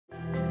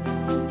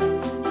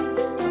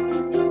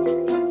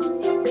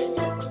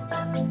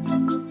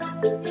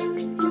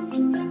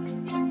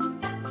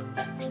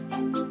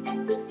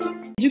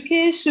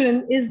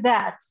Education is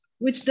that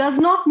which does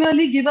not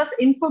merely give us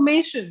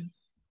information,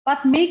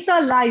 but makes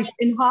our life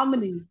in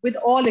harmony with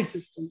all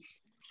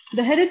existence.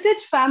 The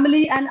Heritage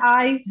family and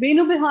I,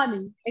 Venu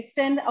Bihani,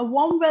 extend a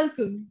warm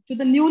welcome to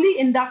the newly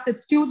inducted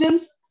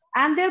students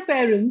and their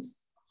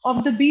parents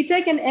of the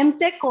BTech and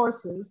MTech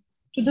courses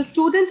to the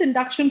Student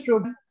Induction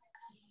Program.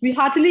 We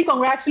heartily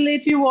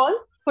congratulate you all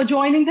for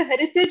joining the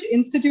Heritage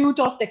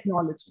Institute of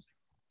Technology.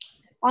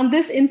 On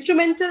this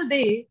instrumental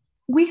day,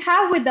 we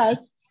have with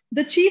us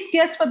the chief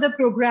guest for the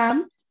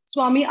program,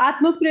 Swami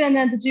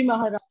Atmapriyanandaji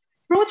Maharaj,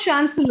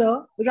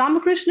 Pro-Chancellor,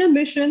 Ramakrishna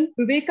Mission,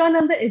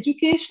 Vivekananda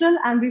Educational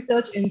and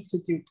Research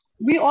Institute.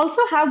 We also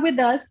have with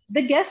us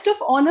the guest of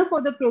honor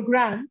for the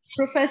program,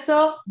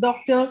 Professor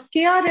Dr.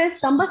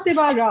 KRS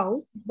Sambasiva Rao,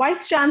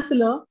 Vice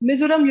Chancellor,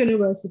 Mizoram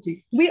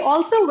University. We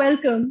also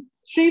welcome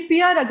Sri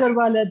P.R.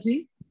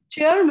 Agarwalaji,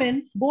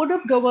 Chairman, Board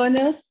of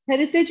Governors,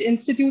 Heritage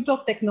Institute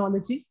of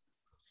Technology,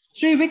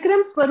 Sri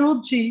Vikram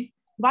Swaroopji,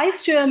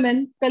 Vice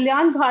Chairman,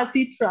 Kalyan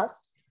Bharati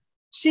Trust,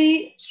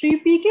 Sri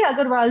P.K.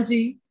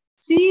 Agarwalji,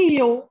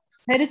 CEO,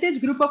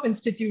 Heritage Group of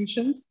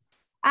Institutions,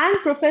 and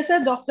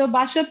Professor Dr.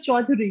 Bashab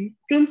Chaudhary,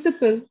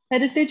 Principal,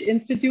 Heritage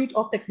Institute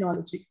of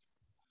Technology.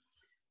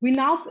 We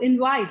now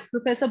invite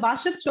Professor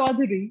Bashab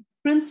Chaudhary,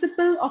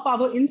 Principal of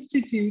our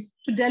institute,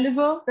 to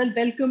deliver the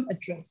welcome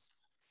address.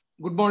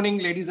 Good morning,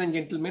 ladies and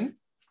gentlemen.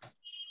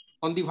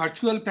 On the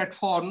virtual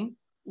platform,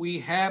 we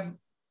have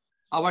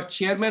our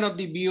Chairman of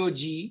the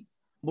BOG,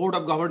 Board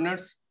of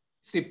Governors,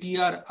 Sri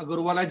P.R.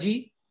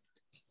 Agarwalaji.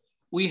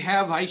 We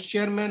have Vice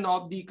Chairman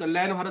of the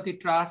Kalyan Bharati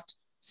Trust,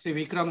 Sri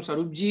Vikram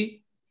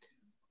Swaroopji,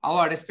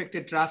 our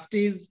respected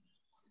trustees,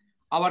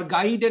 our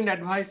guide and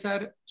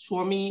advisor,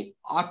 Swami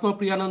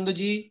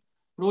Atmapriyanandaji,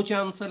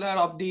 Pro-Chancellor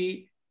of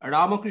the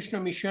Ramakrishna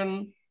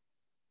Mission,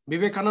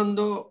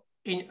 Vivekananda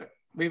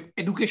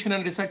Education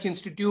and Research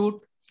Institute,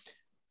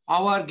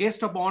 our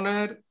guest of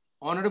honor,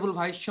 Honorable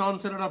Vice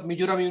Chancellor of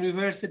Mizoram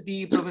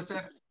University,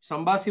 Professor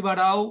Sambasiva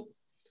Rao,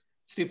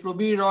 Sri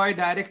Prabir Roy,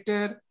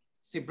 Director,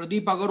 Sri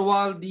Pradeep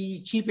Agarwal,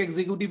 the Chief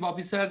Executive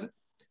Officer,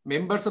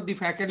 members of the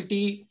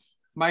faculty,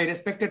 my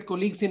respected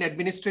colleagues in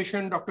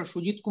administration, Dr.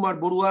 Sujit Kumar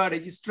Borua,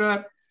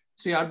 Registrar,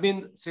 Sri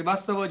Arvind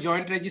Srivastava,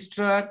 Joint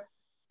Registrar,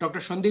 Dr.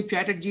 Sandeep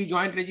Chatterjee,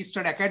 Joint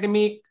Registrar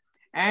Academic,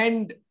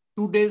 and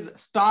today's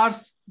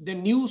stars, the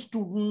new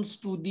students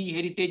to the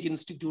Heritage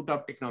Institute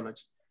of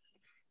Technology.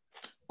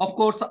 Of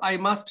course, I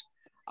must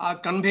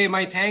convey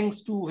my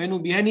thanks to Venu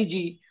Bihani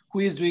ji, who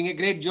is doing a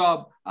great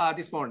job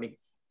this morning.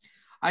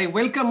 I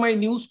welcome my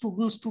new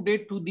students today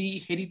to the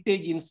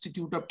Heritage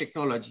Institute of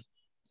Technology.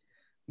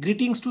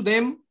 Greetings to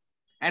them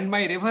and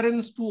my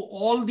reverence to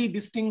all the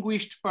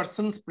distinguished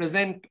persons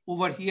present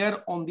over here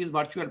on this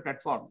virtual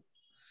platform.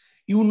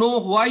 You know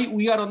why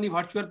we are on the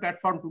virtual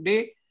platform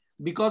today.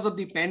 Because of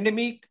the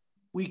pandemic,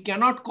 we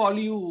cannot call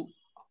you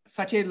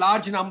such a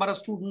large number of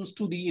students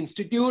to the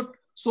institute.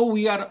 So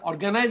we are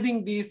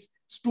organizing this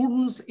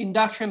Students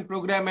Induction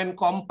Program and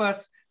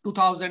Compus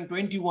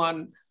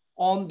 2021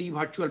 on the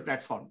virtual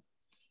platform.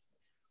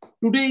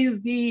 Today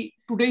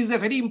is a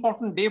very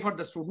important day for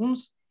the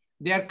students.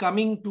 They are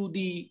coming to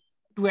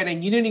an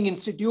engineering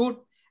institute,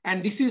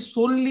 and this is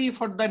solely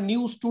for the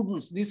new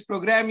students. This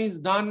program is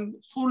done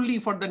solely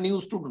for the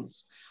new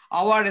students.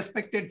 Our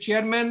respected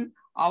chairman,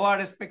 our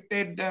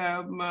respected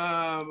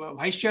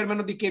vice chairman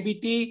of the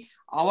KBT,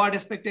 our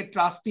respected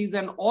trustees,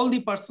 and all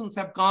the persons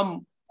have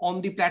come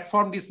on the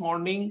platform this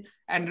morning,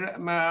 and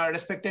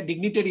respected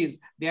dignitaries,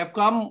 they have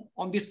come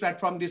on this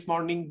platform this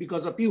morning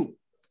because of you.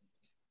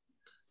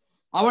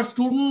 Our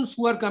students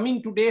who are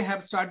coming today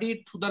have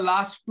studied through the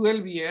last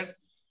 12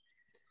 years,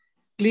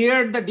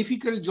 cleared the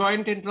difficult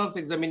joint entrance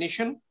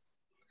examination,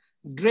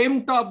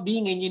 dreamt of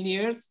being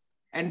engineers,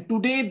 and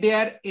today they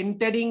are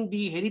entering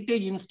the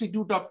Heritage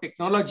Institute of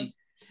Technology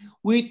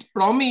with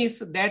promise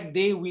that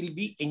they will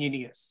be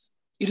engineers.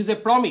 It is a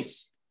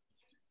promise.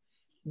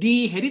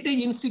 The Heritage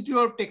Institute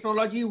of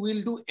Technology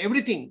will do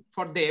everything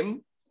for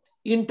them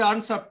in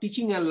terms of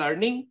teaching and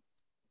learning,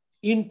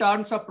 in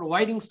terms of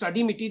providing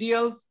study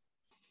materials,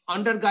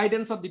 under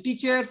guidance of the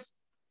teachers.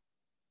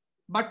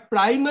 But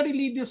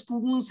primarily the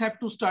students have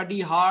to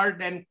study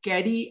hard and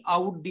carry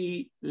out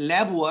the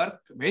lab work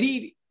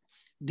very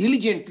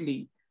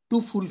diligently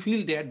to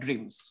fulfill their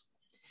dreams.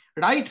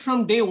 Right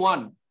from day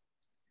one,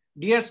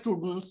 dear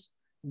students,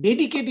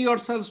 dedicate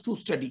yourselves to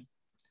study.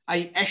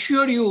 I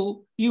assure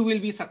you, you will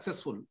be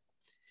successful.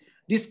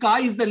 The sky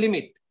is the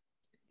limit.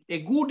 A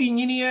good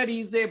engineer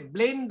is a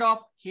blend of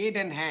head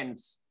and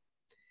hands.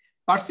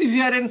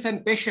 Perseverance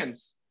and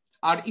patience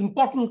are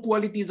important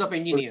qualities of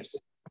engineers.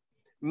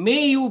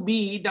 May you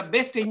be the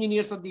best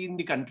engineers in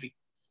the country.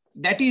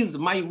 That is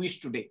my wish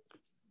today.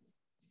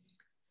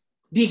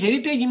 The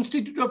Heritage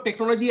Institute of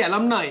Technology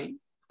alumni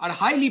are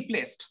highly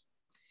placed.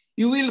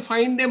 You will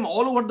find them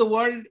all over the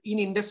world in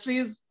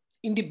industries,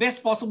 in the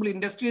best possible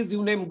industries.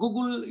 You name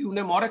Google, you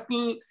name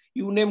Oracle,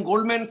 you name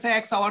Goldman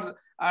Sachs. Our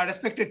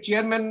respected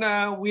chairman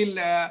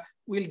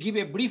will give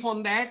a brief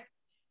on that.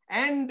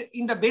 And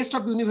in the best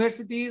of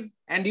universities,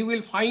 and you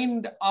will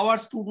find our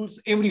students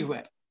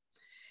everywhere.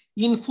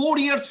 In 4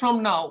 years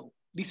from now,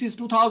 this is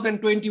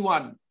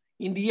 2021,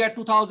 in the year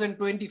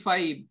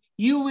 2025,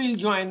 you will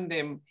join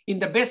them in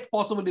the best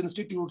possible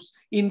institutes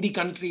in the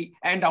country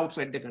and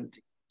outside the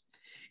country.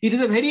 It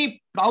is a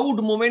very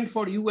proud moment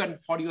for you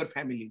and for your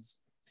families.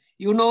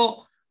 You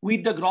know,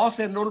 with the gross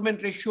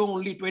enrollment ratio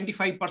only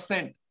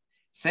 25%,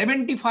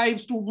 75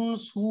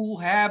 students who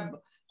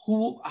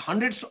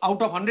 100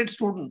 out of 100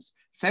 students,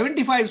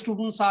 75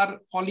 students are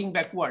falling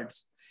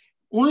backwards.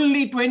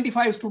 Only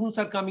 25 students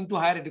are coming to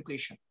higher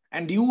education,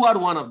 and you are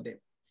one of them,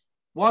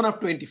 one of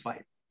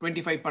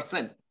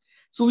 25%.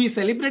 So we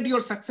celebrate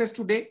your success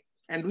today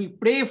and we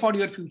pray for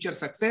your future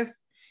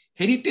success.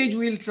 Heritage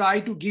will try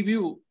to give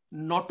you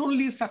not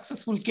only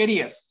successful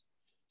careers,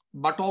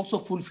 but also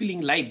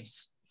fulfilling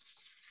lives.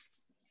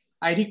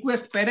 I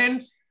request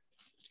parents,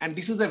 and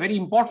this is a very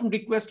important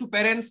request to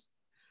parents,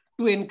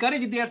 to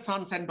encourage their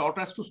sons and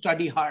daughters to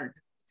study hard.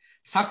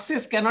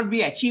 Success cannot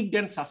be achieved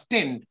and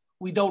sustained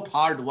without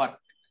hard work.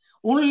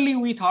 Only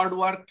with hard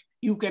work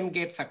you can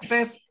get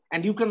success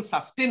and you can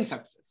sustain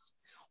success.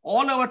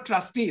 All our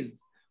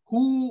trustees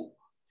who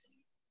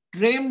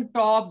dreamt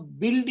of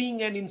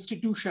building an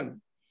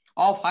institution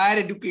of higher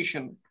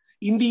education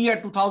in the year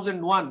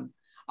 2001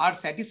 are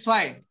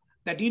satisfied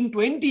that in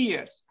 20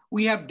 years,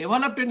 we have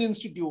developed an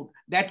institute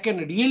that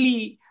can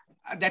really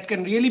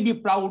be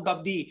proud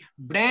of the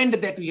brand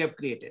that we have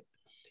created.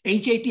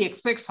 HIT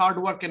expects hard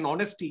work and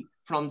honesty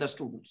from the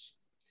students.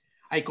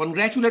 I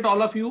congratulate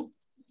all of you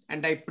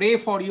and I pray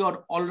for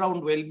your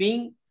all-round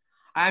well-being.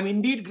 I am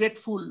indeed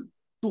grateful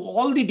to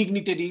all the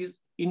dignitaries,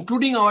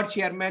 including our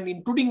chairman,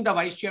 including the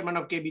vice chairman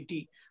of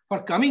KBT,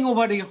 for coming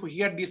over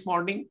here this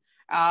morning.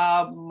 They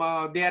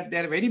are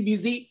very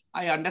busy.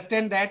 I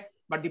understand that.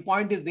 But the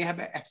point is they have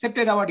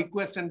accepted our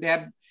request and they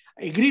have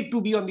agreed to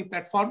be on the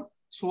platform.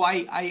 So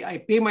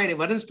I pay my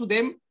reverence to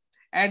them.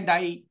 And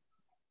I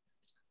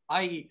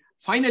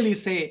finally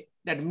say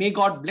that may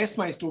God bless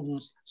my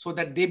students so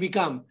that they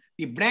become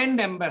the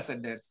brand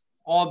ambassadors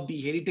of the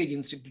Heritage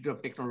Institute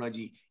of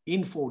Technology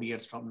in 4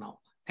 years from now.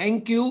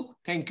 Thank you.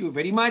 Thank you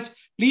very much.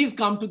 Please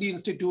come to the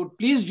institute.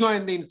 Please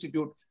join the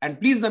institute and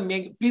please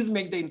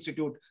make the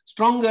institute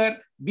stronger,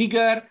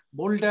 bigger,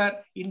 bolder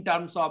in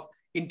terms of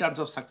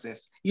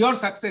success. Your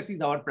success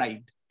is our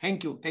pride.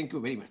 Thank you. Thank you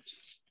very much.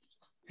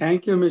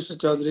 Thank you, Mr.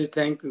 Chaudhary.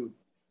 Thank you.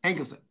 Thank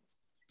you, sir.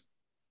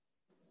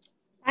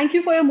 Thank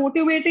you for your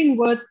motivating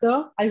words,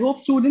 sir. I hope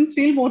students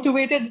feel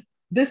motivated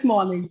this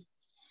morning.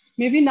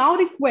 May we now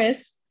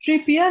request Shri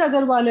P.R.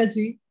 Agarwala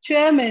ji,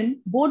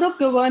 Chairman, Board of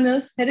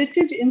Governors,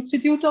 Heritage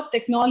Institute of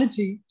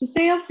Technology, to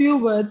say a few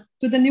words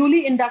to the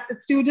newly inducted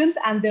students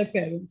and their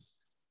parents.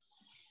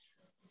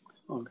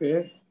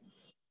 Okay.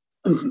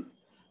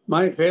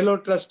 My fellow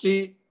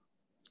trustee,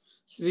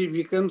 Shri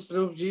Vikram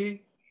Swarup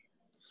ji,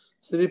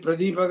 Shri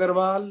Pradeep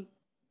Agarwal,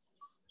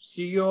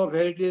 CEO of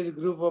Heritage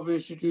Group of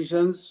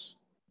Institutions,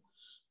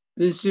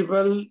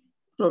 Principal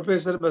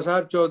Professor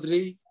Basab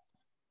Chaudhary,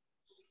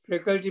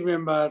 faculty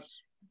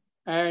members,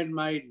 and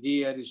my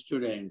dear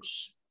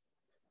students.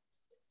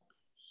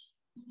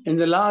 In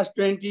the last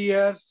 20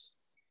 years,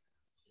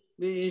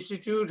 the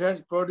Institute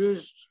has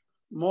produced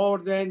more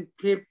than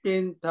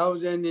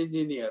 15,000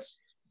 engineers,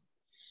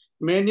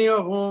 many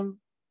of whom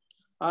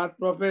are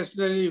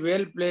professionally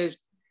well placed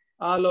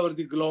all over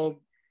the globe,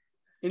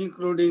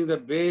 including the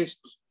best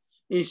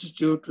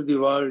institute to the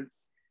world,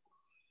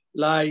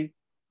 like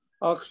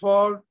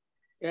Oxford,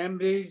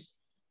 Cambridge,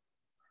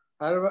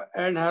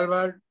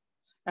 Harvard,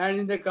 and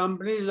in the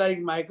companies like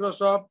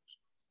Microsoft,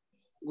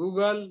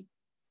 Google,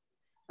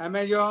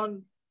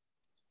 Amazon,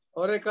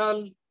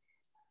 Oracle,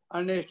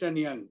 and Ernst &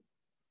 Young.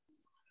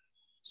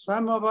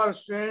 Some of our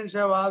students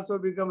have also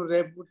become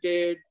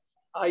reputed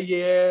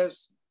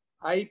IAS,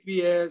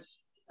 IPS,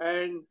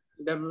 and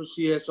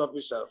WCS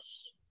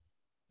officers.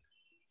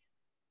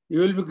 You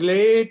will be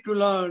glad to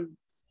learn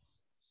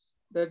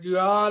that you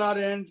all are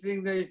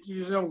entering the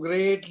institution of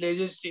great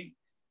legacy,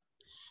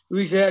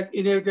 which has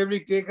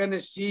inevitably taken a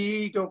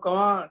seat of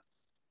command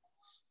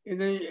in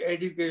the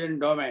education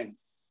domain.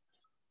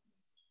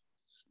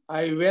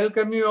 I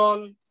welcome you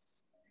all.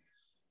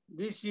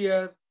 This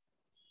year,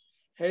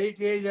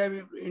 Heritage have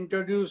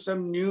introduced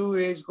some new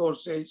age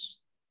courses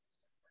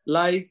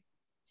like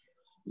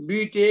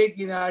BTech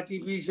in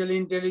Artificial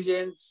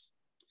Intelligence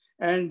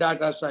and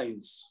Data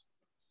Science,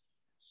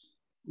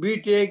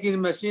 BTech in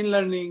Machine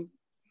Learning,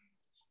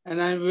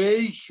 and I'm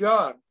very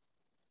sure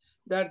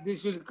that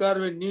this will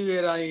carve a new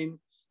era in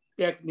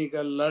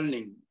technical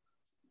learning.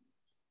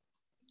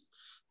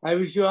 I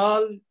wish you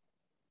all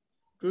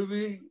to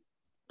be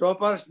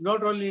toppers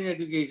not only in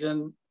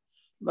education,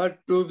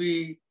 but to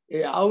be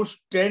an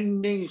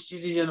outstanding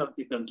citizen of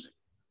the country.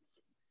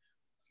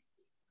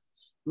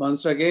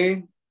 Once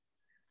again,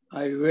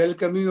 I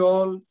welcome you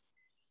all.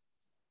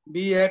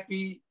 Be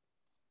happy,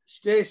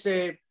 stay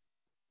safe,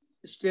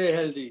 stay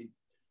healthy.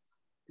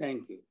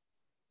 Thank you.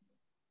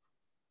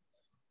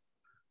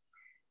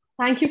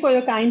 Thank you for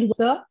your kind words,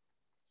 sir.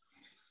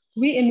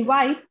 We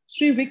invite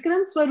Shri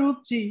Vikram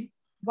Swarup ji,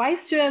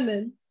 Vice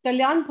Chairman,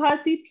 Kalyan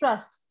Bharati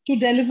Trust, to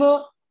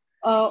deliver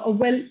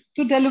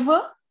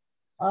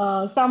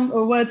some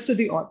words to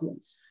the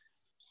audience.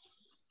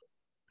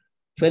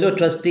 Fellow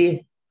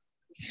trustee,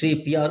 Shri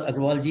P.R.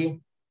 Agrawal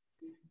ji,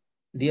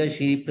 dear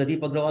Shri Pradeep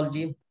Agrawal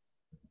ji,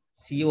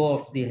 CEO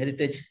of the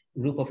Heritage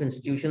Group of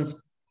Institutions,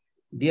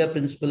 dear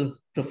Principal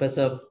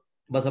Professor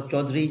Basav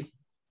Chaudhary,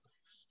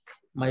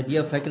 my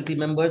dear faculty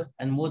members,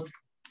 and most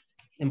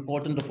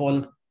important of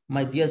all,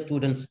 my dear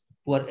students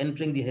who are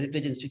entering the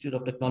Heritage Institute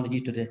of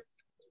Technology today.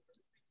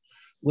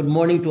 Good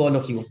morning to all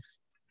of you.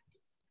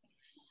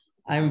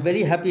 I am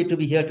very happy to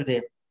be here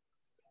today,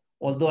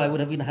 although I would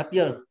have been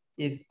happier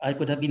if I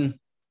could have been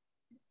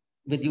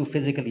with you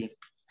physically.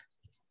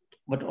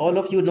 But all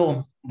of you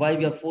know why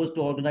we are forced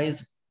to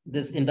organize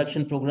this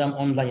induction program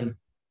online.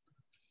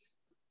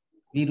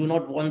 We do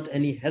not want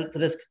any health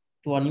risk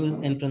to our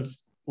new entrants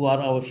who are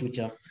our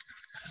future.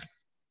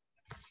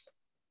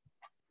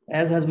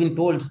 As has been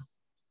told,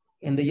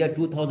 in the year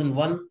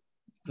 2001,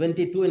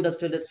 22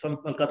 industrialists from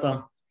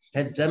Kolkata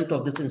had dreamt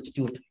of this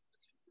institute,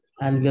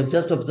 and we have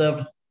just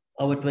observed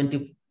our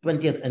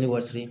 20th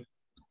anniversary.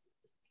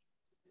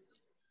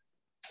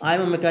 I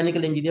am a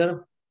mechanical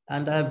engineer,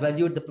 and I have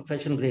valued the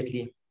profession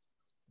greatly.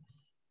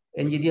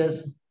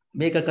 Engineers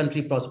make a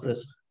country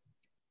prosperous.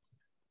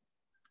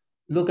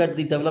 Look at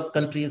the developed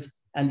countries,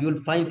 and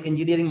you'll find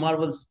engineering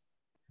marvels.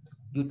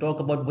 You talk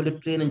about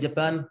bullet train in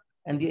Japan,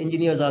 and the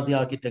engineers are the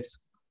architects.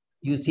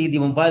 You see the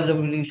mobile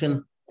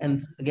revolution,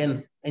 and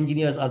again,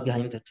 engineers are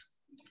behind it.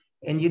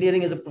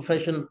 Engineering is a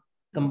profession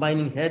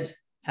combining head,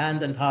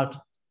 hand, and heart,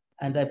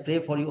 and I pray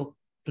for you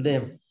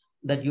today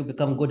that you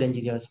become good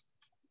engineers.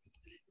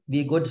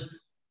 We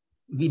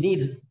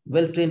need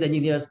well-trained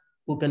engineers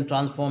who can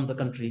transform the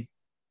country.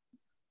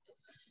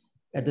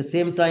 At the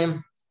same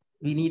time,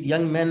 we need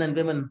young men and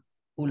women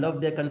who love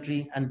their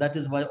country, and that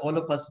is why all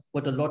of us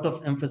put a lot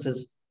of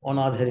emphasis on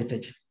our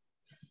heritage.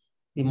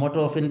 The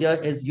motto of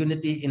India is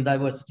unity in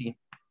diversity.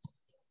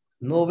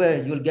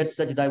 Nowhere you'll get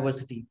such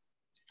diversity.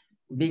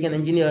 Being an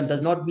engineer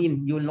does not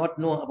mean you will not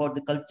know about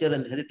the culture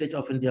and heritage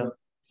of India.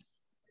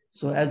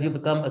 So as you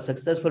become a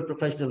successful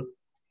professional,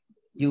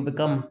 you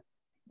become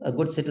a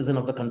good citizen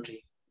of the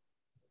country.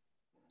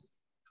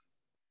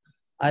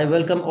 I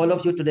welcome all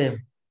of you today.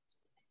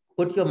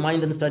 Put your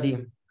mind in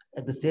study.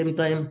 At the same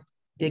time,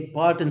 take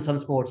part in some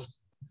sports.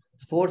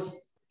 Sports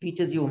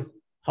teaches you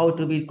how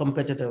to be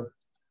competitive,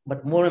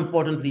 but more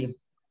importantly,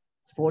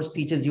 sports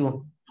teaches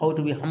you how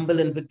to be humble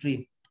in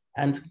victory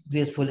and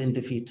graceful in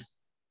defeat.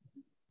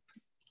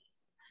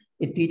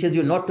 It teaches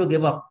you not to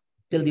give up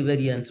till the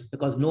very end,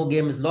 because no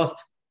game is lost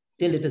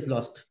till it is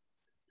lost.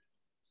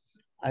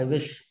 I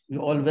wish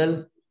you all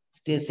well,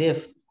 stay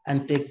safe,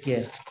 and take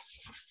care.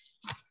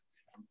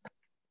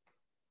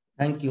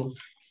 Thank you.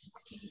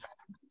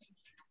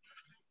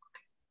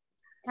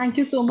 Thank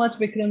you so much,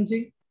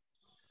 Vikramji.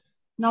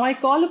 Now I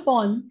call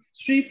upon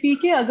Shri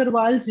P.K.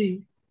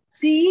 Agarwalji,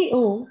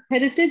 CEO,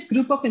 Heritage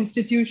Group of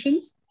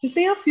Institutions, to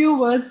say a few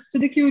words to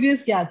the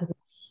curious gathering.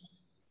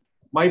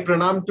 My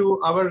pranam to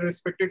our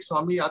respected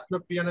Swami Atma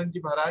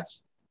Priyanandji Maharaj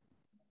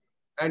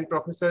and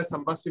Professor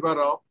Sambasiva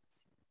Rao,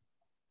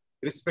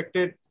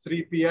 respected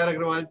Sri P.R.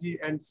 Agrawalji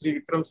and Sri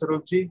Vikram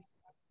Sarojji,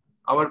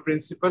 our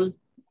principal,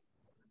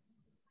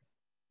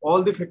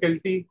 all the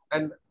faculty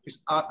and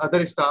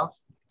other staff.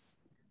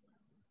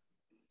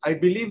 I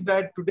believe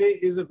that today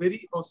is a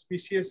very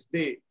auspicious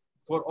day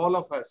for all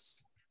of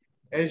us,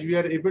 as we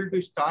are able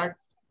to start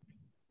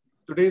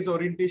today's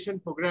orientation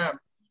program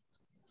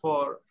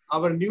for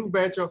our new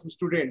batch of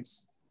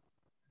students,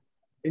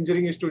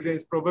 engineering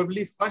students,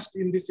 probably first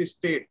in this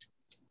state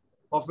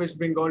of West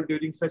Bengal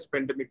during such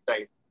pandemic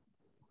time.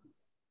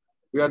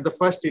 We are the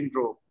first in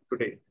row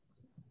today.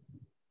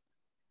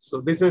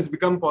 So this has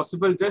become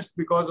possible just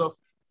because of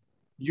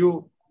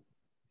you,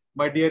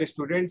 my dear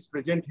students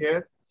present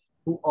here,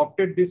 who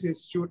opted this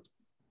institute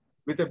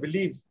with a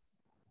belief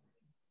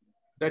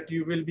that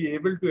you will be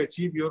able to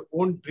achieve your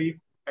own dream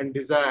and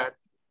desire.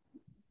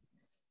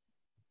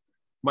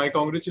 My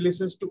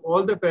congratulations to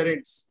all the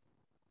parents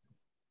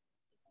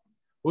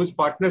whose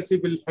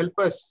partnership will help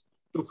us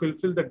to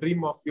fulfill the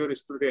dream of your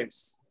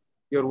students,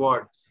 your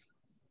wards.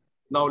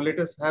 Now let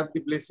us have the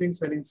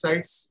blessings and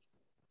insights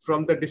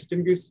from the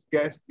distinguished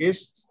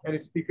guests and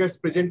speakers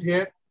present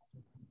here,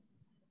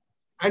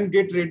 and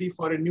get ready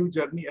for a new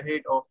journey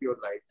ahead of your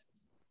life.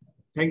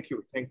 Thank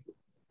you. Thank you.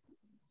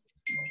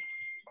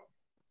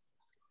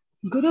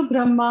 Guru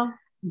Brahma,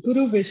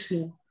 Guru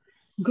Vishnu,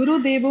 Guru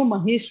Devo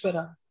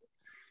Maheshwara,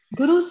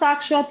 Guru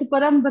Sakshat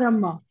Param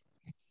Brahma,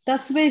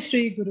 Tasve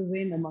Shri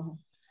Guruve Namaha.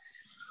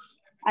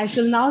 I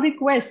shall now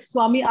request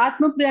Swami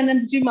Atma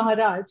Priyanandji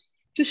Maharaj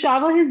to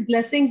shower his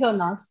blessings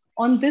on us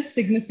on this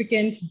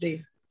significant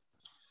day.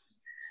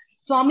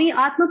 Swami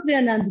Atma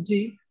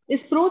Priyanandji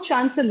is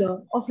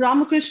Pro-Chancellor of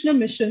Ramakrishna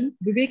Mission,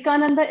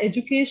 Vivekananda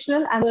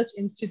Educational and Research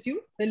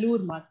Institute,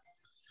 Vellore Math.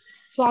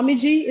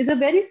 Swamiji is a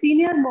very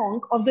senior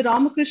monk of the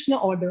Ramakrishna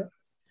order.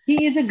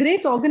 He is a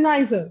great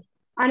organizer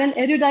and an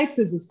erudite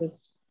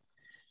physicist.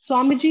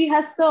 Swamiji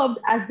has served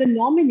as the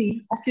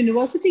nominee of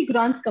University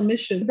Grants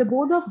Commission, the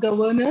Board of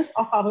Governors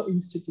of our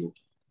institute.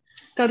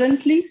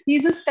 Currently, he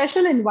is a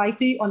special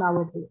invitee on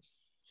our board.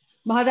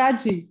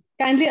 Maharaj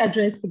kindly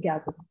address the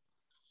gathering.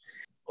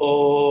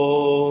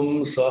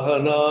 Om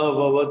Sahana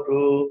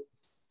Vavatu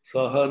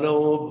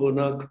Sahano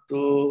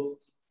Bhunaktu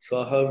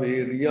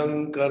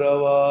Sahaviryam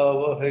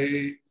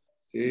Karavavahai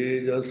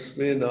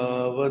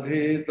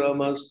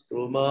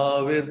Tejasvinavadhitamastu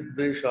ma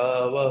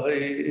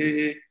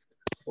vidvishavahai.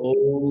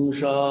 Om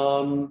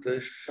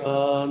Shanti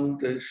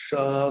Shanti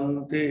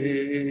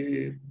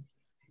Shanti.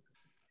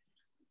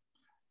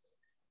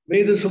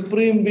 May the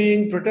Supreme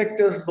Being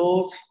protect us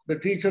both, the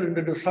teacher and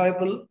the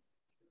disciple,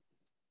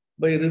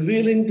 by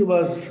revealing to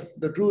us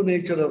the true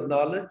nature of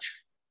knowledge.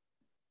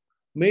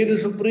 May the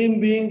Supreme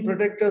Being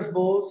protect us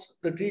both,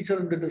 the teacher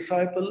and the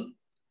disciple,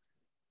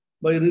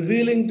 by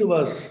revealing to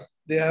us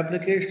the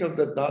application of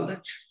that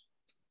knowledge.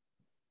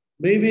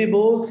 May we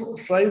both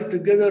strive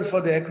together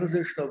for the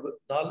acquisition of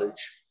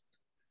knowledge.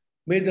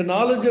 May the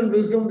knowledge and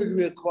wisdom that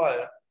we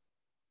acquire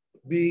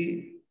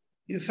be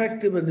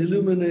effective and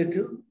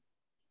illuminative.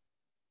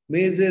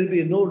 May there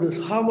be no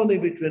disharmony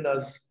between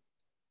us.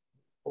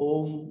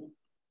 Om.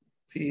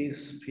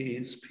 Peace,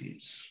 peace,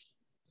 peace.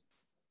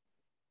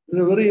 It's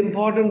a very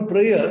important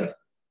prayer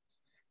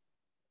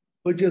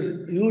which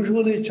is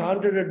usually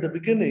chanted at the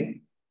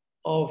beginning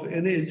of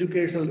any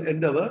educational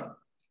endeavor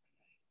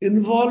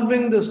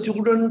involving the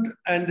student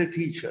and the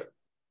teacher.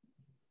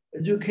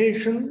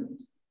 Education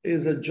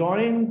is a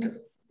joint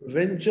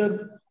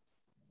venture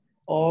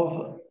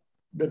of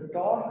the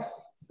taught,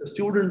 the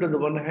student on the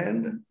one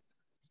hand,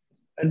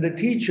 and the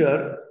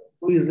teacher,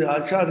 who is the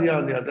acharya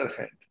on the other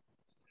hand.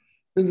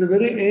 This is a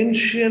very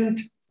ancient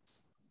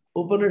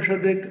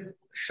Upanishadic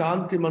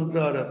Shanti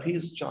mantra or a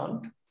peace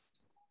chant,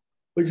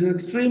 which is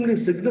extremely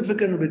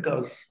significant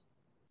because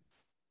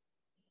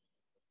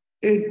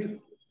it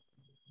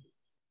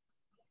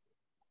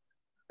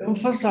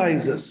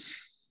emphasizes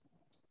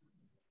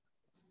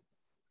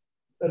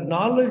that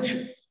knowledge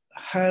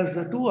has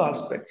two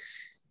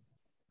aspects.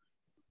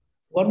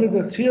 One is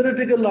the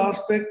theoretical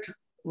aspect,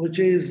 which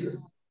is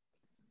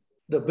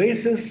the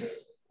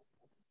basis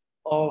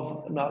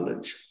of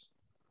knowledge.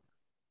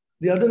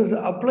 The other is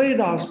the applied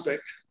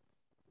aspect,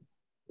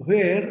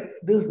 where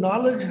this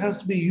knowledge has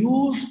to be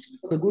used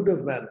for the good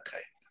of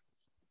mankind.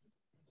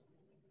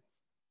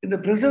 In the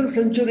present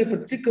century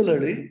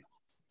particularly,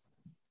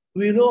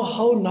 we know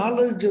how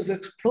knowledge has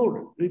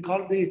exploded. We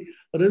call it the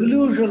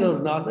revolution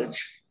of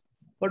knowledge.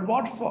 But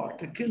what for?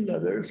 To kill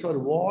others, for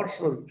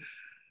wars,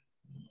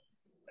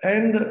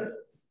 and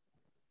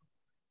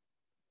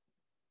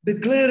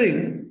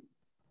declaring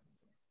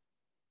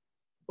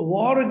a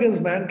war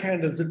against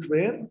mankind, as it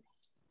were.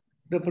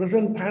 The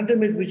present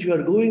pandemic which we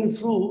are going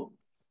through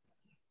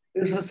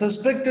is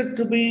suspected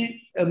to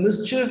be a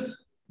mischief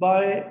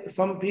by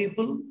some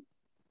people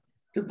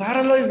to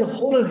paralyze the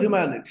whole of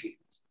humanity.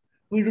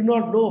 We do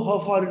not know how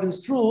far it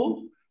is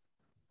true,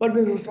 but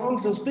there's a strong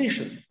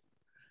suspicion.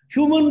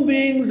 Human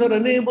beings are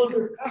unable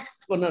to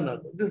trust one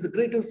another. This is the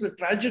greatest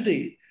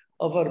tragedy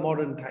of our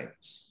modern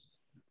times.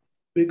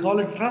 We call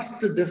it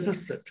trust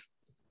deficit.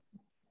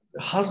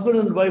 The husband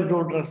and wife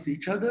don't trust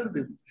each other.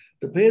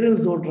 The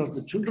parents don't trust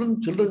the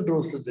children. Children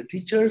don't trust the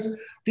teachers.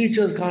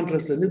 Teachers can't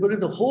trust anybody.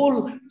 The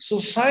whole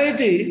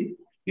society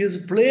is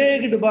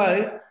plagued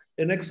by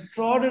an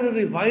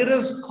extraordinary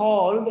virus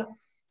called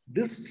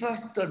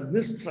distrust and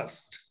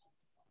mistrust.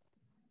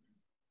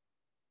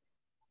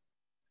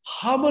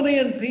 Harmony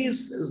and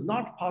peace is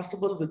not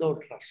possible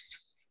without trust.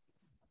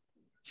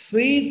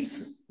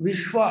 Faith,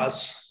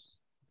 Vishwas,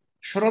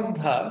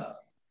 Shraddha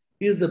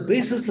is the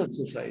basis of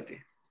society.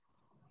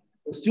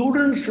 The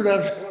students should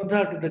have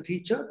Shraddha to the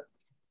teacher.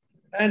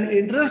 And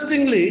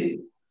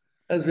interestingly,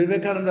 as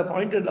Vivekananda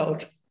pointed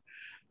out,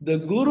 the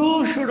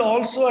Guru should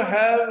also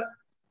have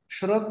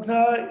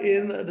Shraddha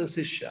in the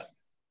Sishya.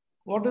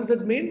 What does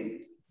that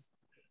mean?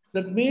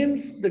 That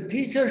means the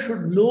teacher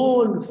should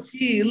know and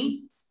feel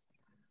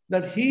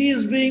that he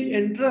is being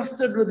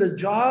entrusted with the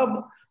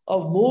job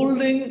of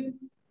molding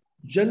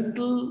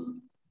gentle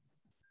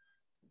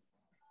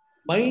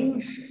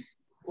minds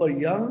who are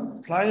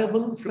young,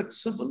 pliable,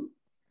 flexible.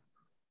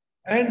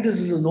 And this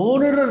is an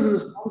onerous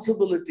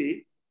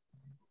responsibility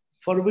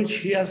for which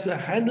he has to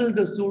handle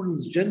the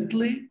students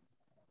gently,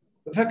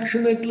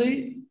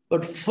 affectionately,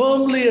 but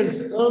firmly and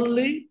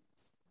sternly,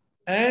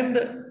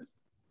 and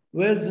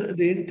with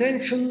the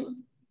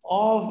intention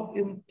of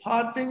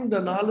imparting the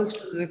knowledge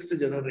to the next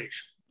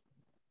generation.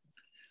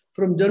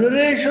 From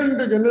generation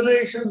to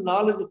generation,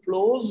 knowledge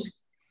flows,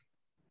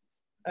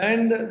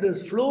 and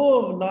this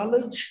flow of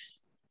knowledge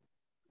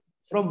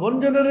from one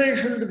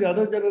generation to the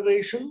other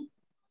generation,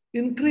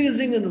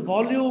 increasing in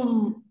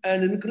volume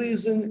and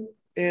increasing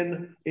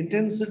in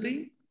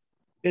intensity,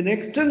 in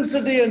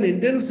extensity and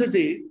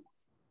intensity,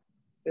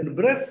 in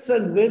breadth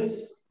and width,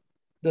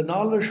 the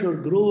knowledge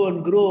should grow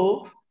and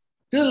grow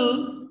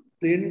till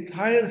the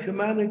entire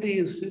humanity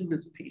is filled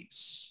with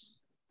peace.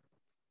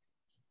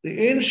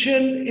 The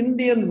ancient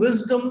Indian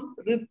wisdom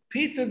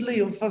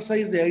repeatedly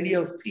emphasized the idea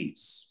of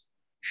peace,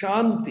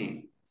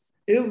 Shanti.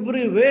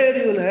 Everywhere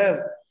you will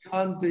have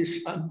Shanti,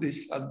 Shanti,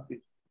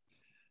 Shanti.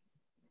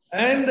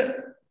 And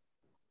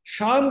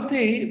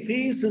Shanti,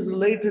 peace, is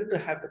related to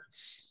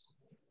happiness.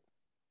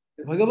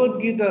 The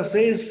Bhagavad Gita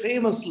says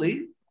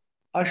famously,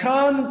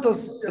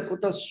 Ashantasya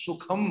kutas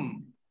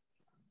sukham.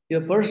 A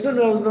person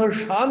who has no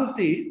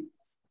Shanti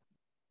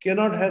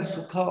cannot have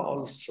Sukha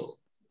also.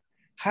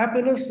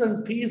 Happiness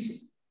and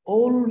peace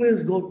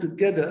always go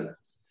together,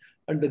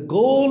 and the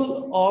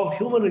goal of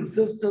human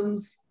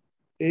existence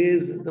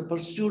is the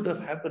pursuit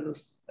of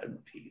happiness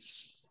and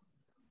peace.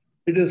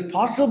 It is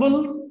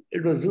possible,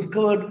 it was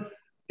discovered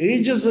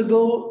ages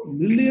ago,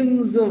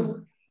 millions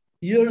of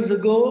years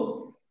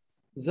ago,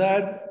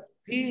 that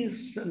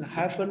peace and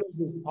happiness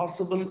is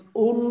possible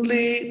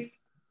only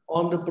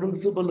on the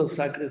principle of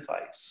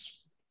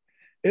sacrifice.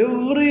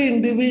 Every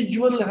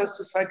individual has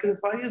to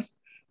sacrifice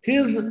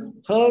his,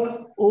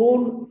 her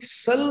own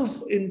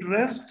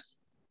self-interest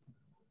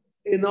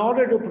in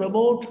order to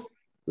promote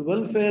the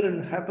welfare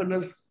and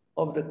happiness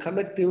of the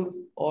collective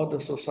or the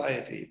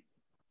society.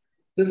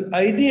 This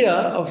idea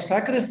of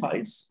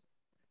sacrifice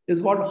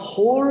is what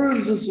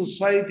holds the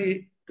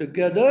society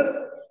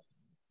together,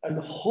 and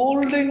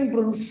holding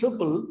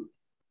principle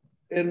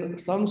in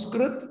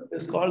Sanskrit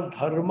is called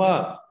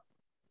dharma.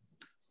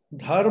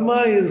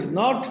 Dharma is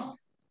not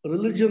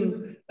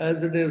religion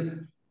as it is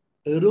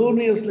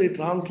erroneously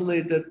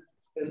translated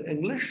in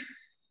English.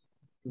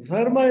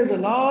 Dharma is a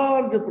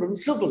large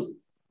principle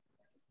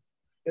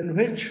in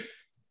which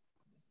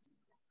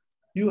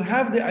you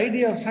have the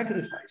idea of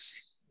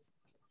sacrifice.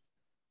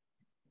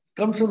 It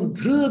comes from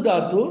dhru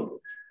dhatu,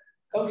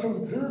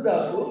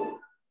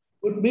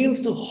 which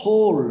means to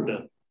hold.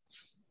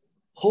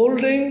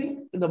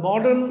 Holding in the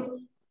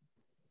modern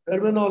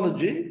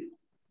terminology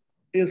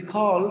is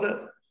called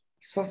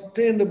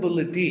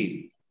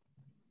sustainability.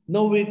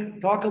 Now we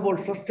talk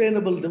about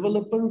sustainable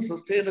development,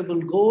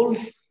 sustainable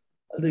goals,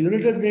 and the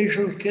United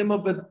Nations came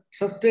up with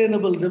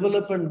sustainable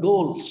development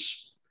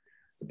goals.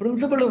 The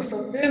principle of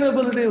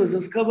sustainability was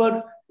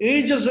discovered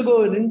ages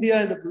ago in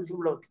India in the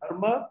principle of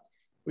dharma,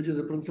 which is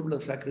the principle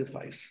of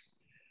sacrifice.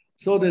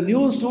 So the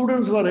new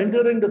students who are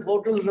entering the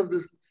portals of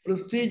this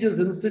prestigious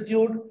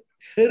institute,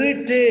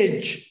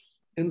 Heritage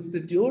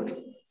Institute,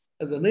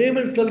 as the name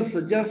itself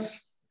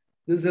suggests,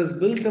 this is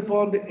built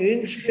upon the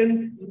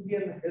ancient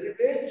Indian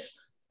heritage,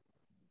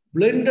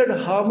 blended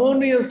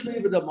harmoniously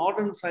with the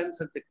modern science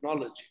and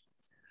technology.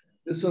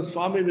 This was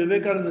Swami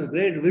Vivekananda's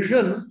great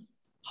vision,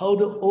 how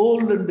the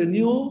old and the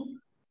new,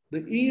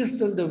 the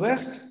East and the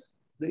West,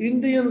 the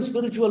Indian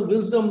spiritual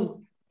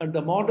wisdom and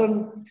the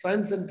modern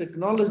science and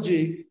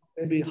technology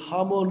can be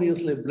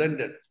harmoniously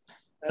blended.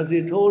 As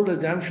he told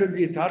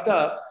Jamshedji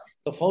Tata,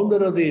 the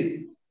founder of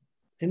the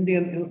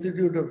Indian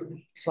Institute of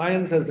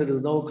Science, as it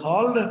is now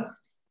called,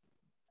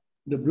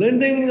 the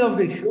blending of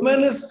the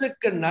humanistic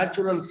and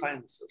natural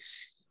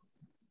sciences.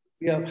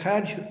 We have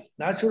had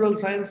natural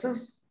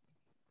sciences,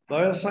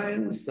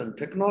 bioscience and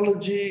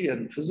technology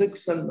and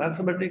physics and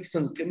mathematics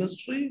and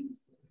chemistry,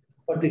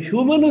 but the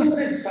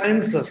humanistic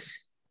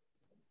sciences,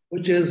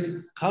 which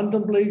is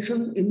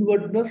contemplation,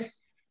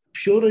 inwardness,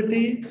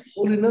 purity,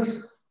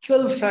 holiness,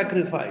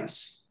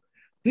 self-sacrifice.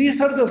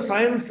 These are the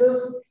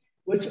sciences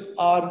which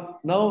are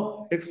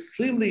now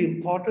extremely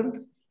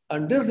important,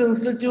 and this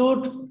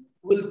institute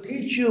will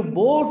teach you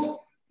both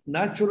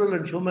natural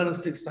and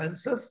humanistic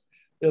sciences.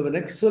 We have an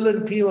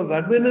excellent team of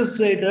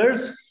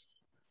administrators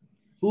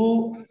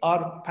who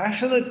are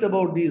passionate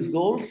about these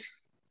goals.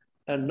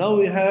 And now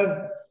we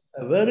have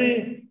a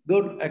very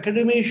good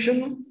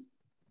academician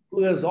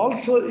who is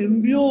also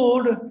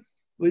imbued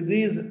with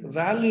these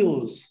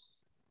values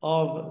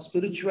of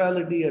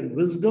spirituality and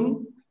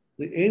wisdom,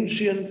 the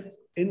ancient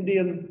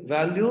Indian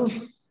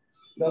values.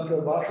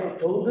 Dr. Basha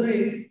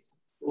Chaudhary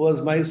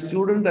was my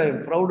student. I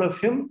am proud of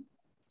him.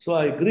 So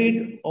I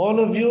greet all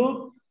of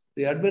you,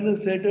 the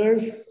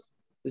administrators,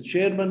 the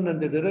chairman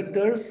and the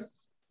directors,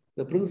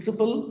 the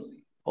principal,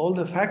 all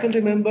the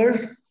faculty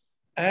members,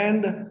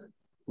 and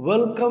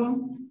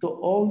welcome to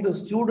all the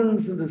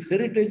students in this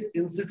Heritage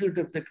Institute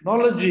of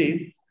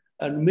Technology.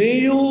 And may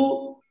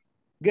you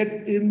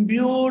get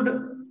imbued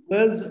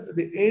with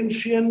the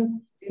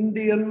ancient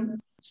Indian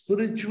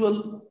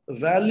spiritual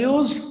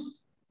values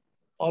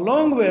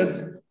along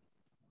with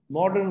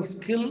modern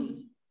skill,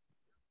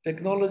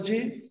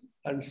 technology,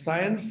 and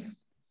science.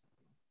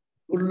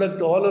 Good luck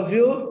to all of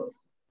you.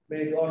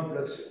 May God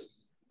bless you.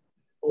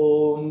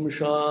 Om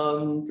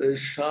Shanti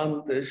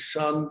Shanti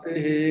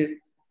Shanti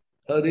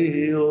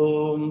Hari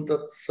Om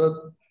Tat Sat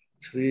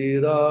Shri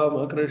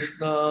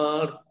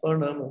Ramakrishna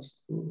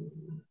Arpanamastu.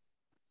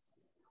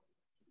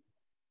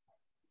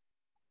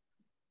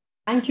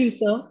 Thank you,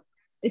 sir.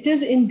 It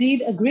is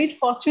indeed a great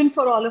fortune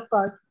for all of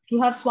us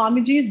to have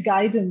Swamiji's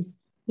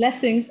guidance,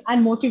 blessings,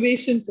 and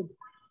motivation today.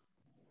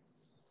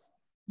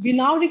 We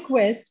now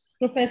request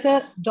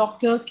Professor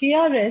Dr.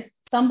 K.R.S.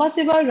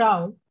 Sambasiva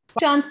Rao,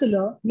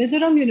 Chancellor,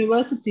 Mizoram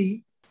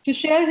University, to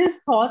share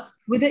his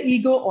thoughts with the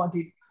eager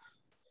audience.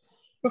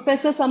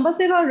 Professor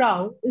Sambasiva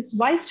Rao is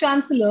Vice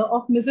Chancellor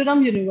of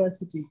Mizoram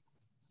University.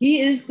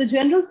 He is the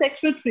General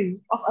Secretary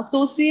of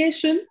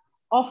Association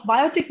of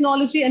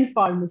Biotechnology and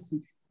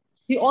Pharmacy.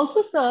 He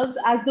also serves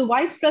as the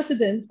Vice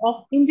President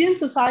of Indian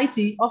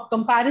Society of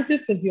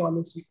Comparative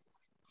Physiology.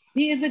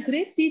 He is a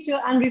great teacher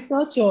and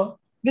researcher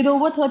with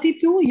over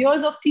 32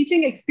 years of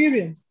teaching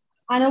experience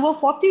and over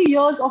 40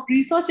 years of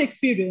research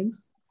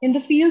experience in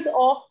the fields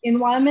of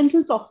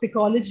environmental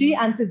toxicology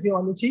and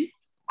physiology,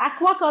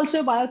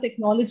 aquaculture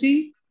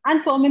biotechnology,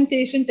 and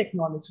fermentation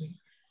technology.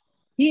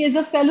 He is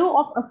a fellow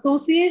of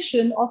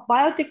Association of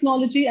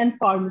Biotechnology and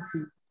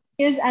Pharmacy.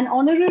 He is an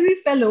honorary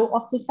fellow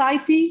of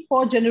Society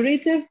for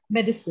Generative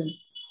Medicine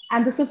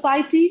and the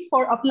Society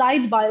for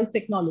Applied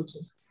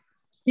Biotechnologists.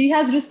 He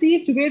has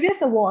received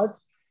various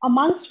awards,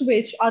 amongst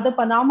which are the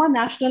Panama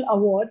National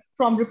Award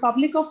from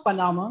Republic of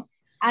Panama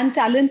and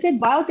Talented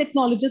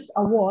Biotechnologist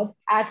Award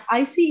at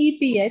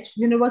ICEPH,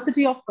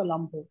 University of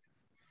Colombo.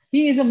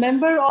 He is a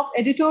member of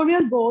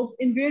editorial boards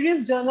in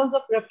various journals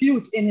of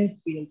repute in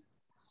his field.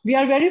 We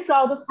are very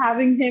proud of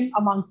having him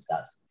amongst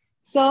us.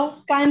 Sir,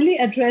 kindly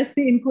address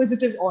the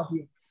inquisitive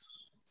audience.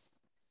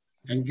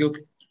 Thank you.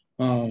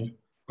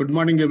 Good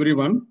morning,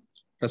 everyone.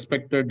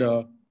 Respected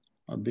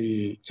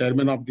the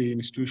chairman of the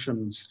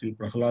institution, Sri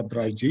Prahlad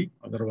Rai ji,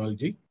 Agarwal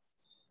ji,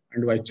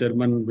 and Vice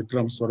Chairman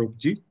Vikram Swarup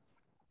ji,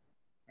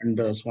 and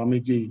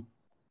Swamiji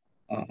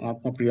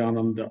Atma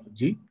Priyananda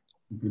ji,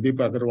 Pradeep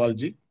Agarwal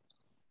ji,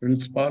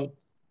 Principal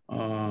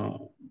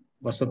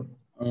Vasat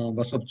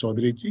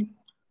Chaudhary ji,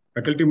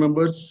 faculty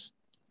members,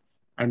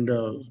 and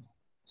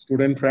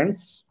student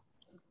friends,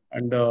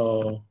 and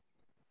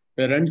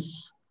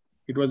parents.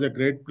 It was a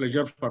great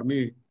pleasure for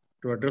me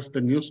to address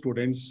the new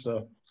students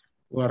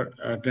who are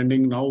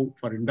attending now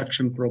for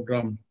induction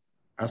program.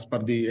 As per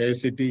the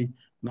AICT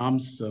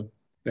norms,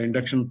 the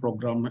induction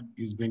program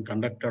is being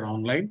conducted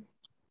online,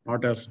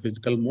 not as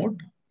physical mode.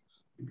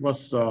 It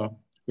was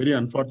very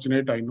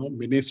unfortunate. I know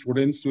many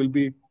students will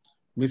be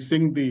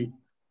missing the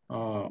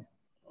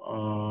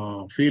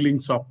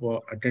feelings of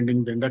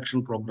attending the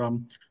induction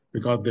program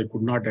because they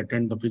could not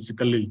attend the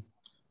physically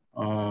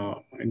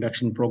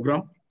induction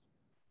program.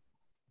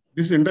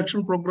 This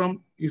induction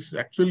program is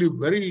actually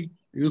very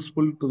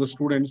useful to the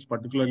students,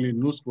 particularly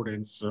new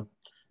students,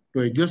 to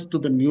adjust to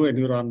the new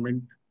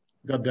environment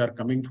because they are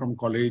coming from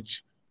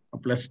college,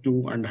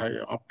 +2 and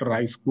after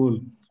high school.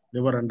 They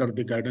were under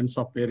the guidance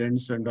of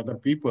parents and other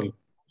people.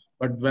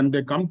 But when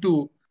they come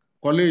to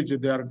college,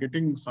 they are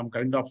getting some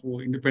kind of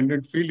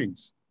independent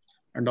feelings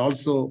and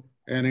also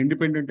an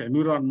independent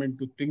environment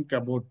to think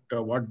about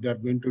what they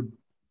are going to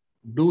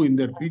do in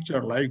their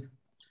future life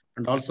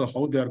and also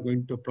how they are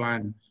going to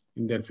plan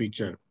in their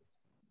future.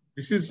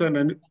 This is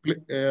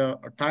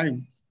a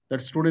time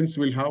that students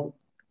will have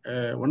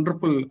a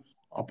wonderful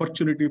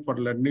opportunity for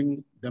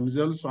learning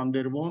themselves on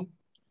their own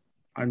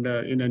and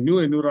in a new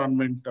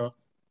environment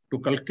to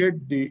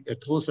cultivate the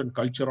ethos and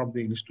culture of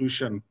the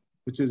institution,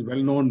 which is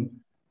well known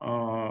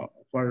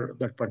for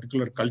that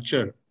particular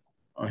culture,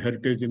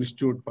 Heritage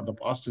Institute, for the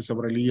past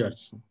several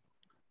years.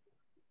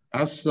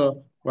 As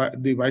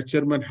the Vice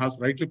Chairman has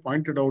rightly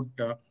pointed out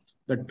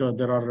that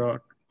there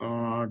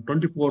are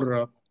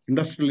 24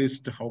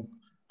 industrialists have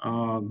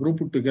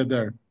grouped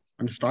together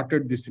and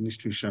started this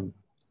institution.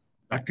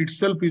 That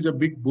itself is a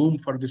big boom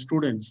for the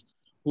students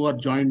who are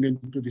joined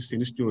into this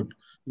institute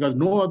because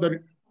no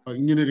other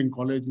engineering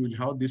college will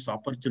have this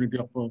opportunity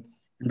of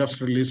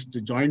industrialists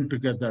joined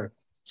together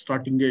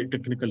starting a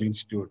technical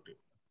institute.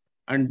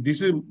 And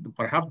this is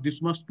perhaps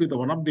this must be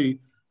one of the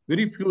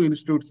very few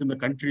institutes in the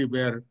country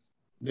where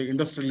the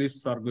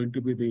industrialists are going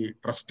to be the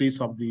trustees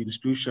of the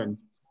institution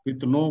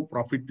with no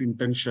profit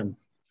intention.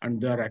 And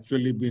they are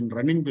actually been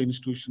running the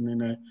institution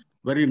in a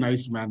very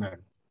nice manner.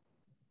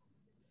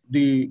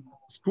 The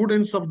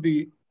students of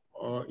the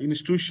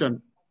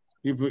institution,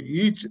 if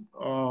each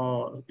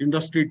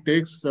industry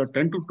takes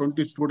 10 to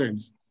 20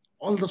 students,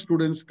 all the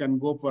students can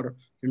go for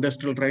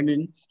industrial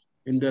training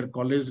in their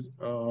college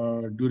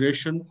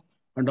duration.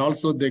 And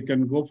also they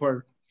can go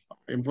for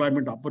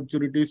employment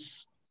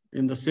opportunities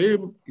in the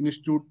same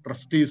institute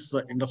trustees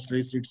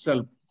industries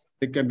itself.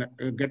 They can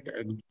get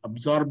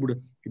absorbed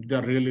if they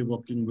are really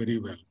working very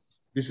well.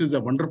 This is a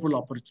wonderful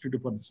opportunity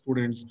for the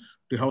students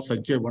to have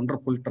such a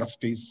wonderful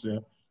trustees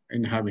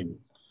in having.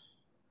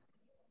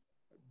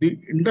 The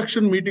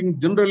induction meeting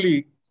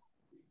generally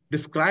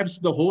describes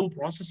the whole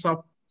process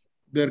of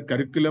their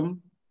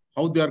curriculum,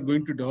 how they are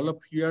going to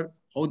develop here,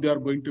 how they are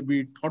going to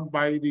be taught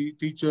by the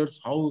teachers,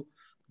 how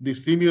the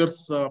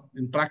seniors'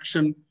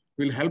 interaction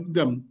will help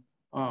them,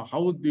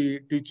 how the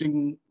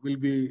teaching will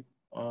be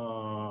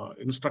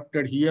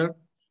instructed here,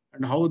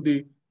 and how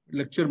the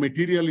lecture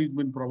material is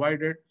been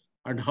provided,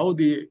 and how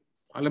the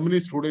alumni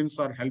students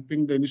are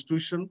helping the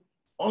institution.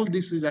 All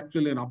this is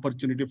actually an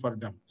opportunity for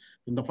them.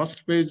 In the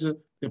first phase,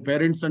 the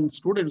parents and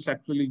students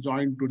actually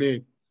joined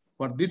today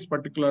for this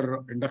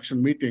particular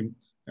induction meeting.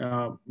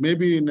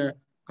 Maybe in a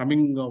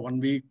coming 1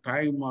 week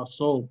time or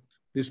so,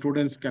 the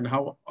students can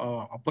have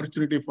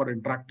opportunity for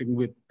interacting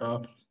with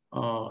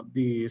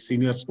the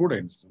senior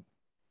students.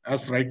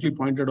 As rightly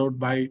pointed out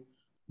by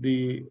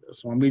the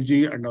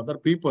Swamiji and other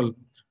people,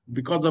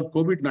 because of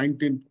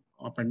COVID-19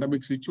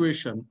 pandemic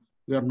situation,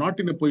 we are not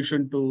in a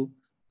position to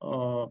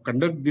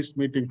conduct this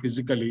meeting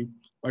physically,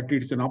 but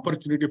it's an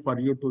opportunity for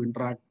you to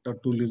interact,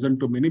 to listen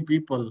to many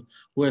people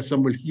who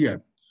assembled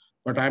here.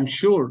 But I'm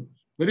sure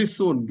very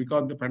soon,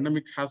 because the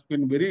pandemic has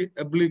been very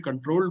ably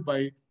controlled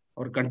by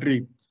our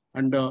country,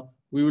 and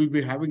we will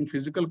be having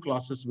physical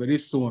classes very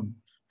soon.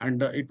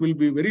 And it will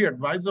be very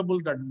advisable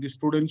that the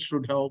students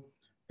should have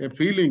a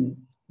feeling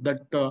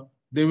that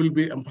they will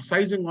be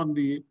emphasizing on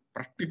the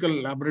practical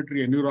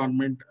laboratory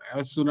environment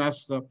as soon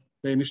as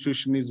the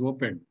institution is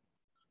open.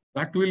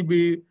 That will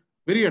be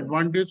very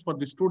advantage for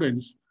the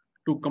students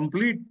to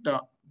complete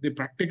the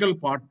practical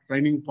part,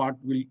 training part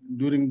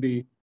during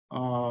the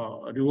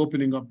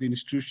reopening of the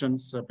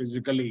institutions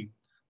physically.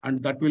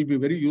 And that will be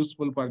very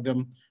useful for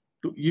them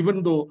to,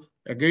 even though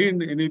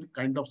again any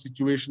kind of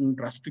situation,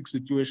 drastic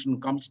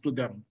situation comes to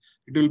them,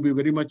 it will be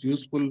very much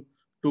useful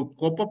to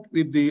cope up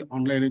with the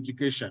online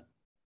education.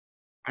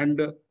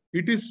 And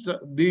it is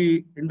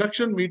the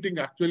induction meeting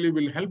actually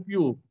will help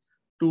you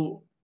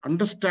to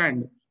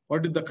understand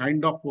what is the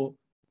kind of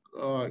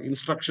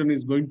instruction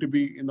is going to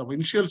be in the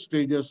initial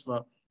stages.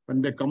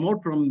 When they come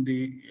out from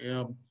the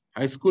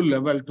high school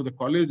level to the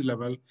college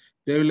level,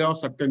 they will have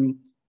certain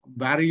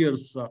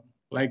barriers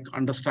like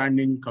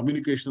understanding,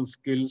 communication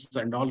skills,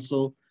 and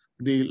also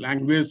the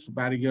language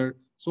barrier.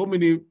 So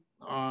many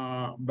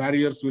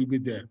barriers will be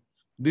there.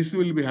 This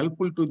will be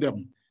helpful to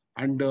them,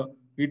 and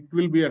it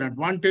will be an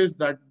advantage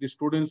that the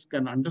students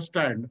can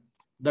understand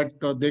that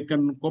they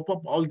can cope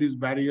up all these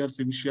barriers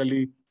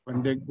initially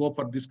when they go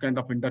for this kind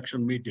of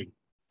induction meeting.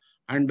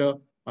 And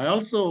I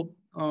also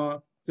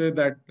say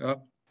that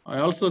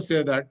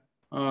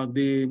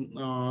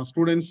the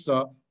students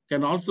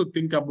can also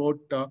think about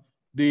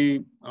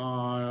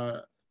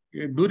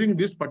during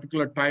this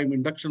particular time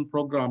induction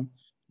program,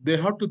 they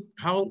have to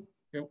have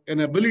an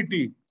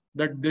ability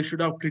that they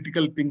should have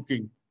critical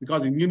thinking,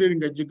 because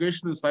engineering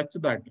education is such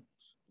that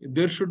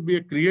there should be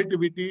a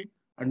creativity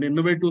and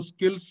innovative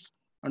skills,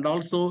 and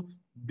also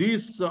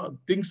these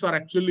things are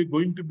actually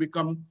going to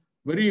become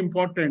very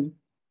important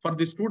for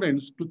the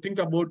students to think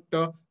about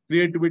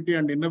creativity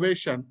and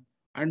innovation,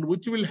 and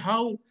which will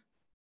have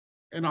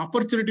an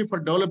opportunity for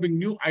developing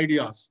new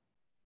ideas,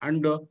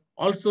 and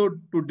also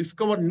to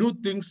discover new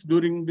things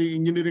during the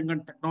engineering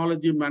and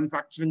technology,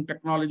 manufacturing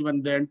technology,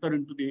 when they enter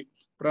into the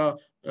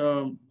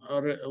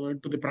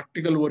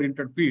practical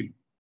oriented field.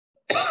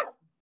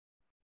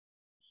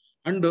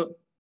 And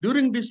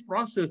during this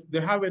process, they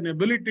have an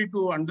ability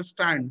to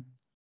understand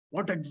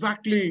what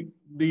exactly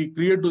the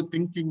creative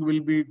thinking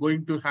will be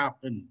going to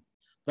happen.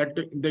 That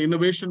the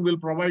innovation will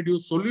provide you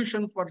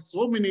solutions for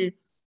so many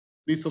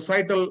the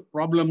societal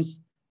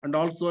problems, and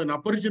also an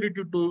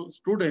opportunity to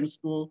students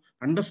to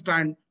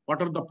understand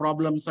what are the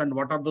problems and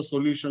what are the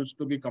solutions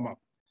to be come up.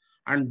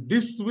 And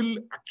this will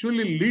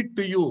actually lead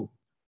to you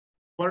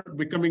for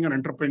becoming an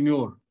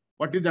entrepreneur.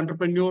 What is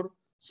entrepreneur?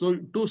 So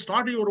to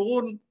start your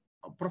own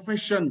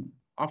profession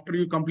after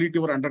you complete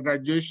your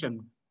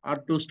undergraduation, or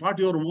to start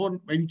your own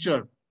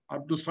venture, or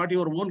to start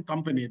your own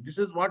company. This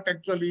is what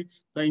actually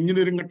the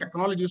engineering and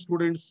technology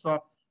students'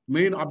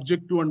 main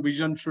objective and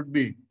vision should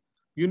be.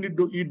 You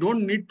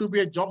don't need to be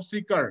a job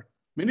seeker.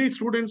 Many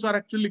students are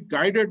actually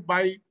guided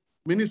by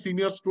many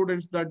senior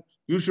students that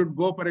you should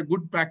go for a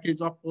good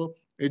package of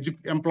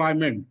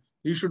employment.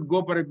 You should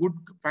go for a good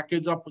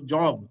package of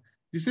job.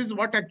 This is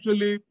what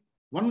actually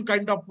one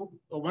kind of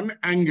one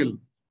angle.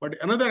 But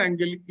another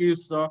angle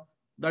is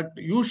that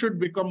you should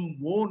become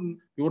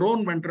your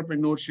own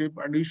entrepreneurship,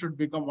 and you should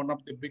become one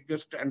of the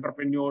biggest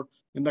entrepreneur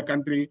in the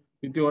country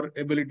with your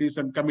abilities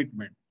and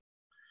commitment.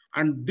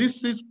 And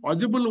this is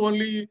possible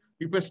only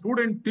if a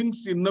student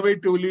thinks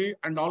innovatively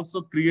and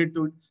also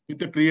creative with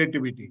the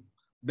creativity.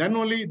 Then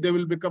only they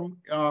will become,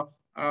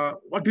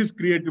 what is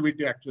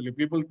creativity actually?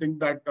 People think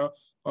that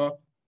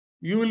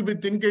you will be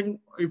thinking,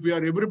 if you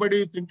are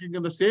everybody thinking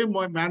in the same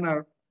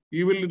manner,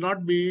 you will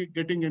not be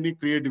getting any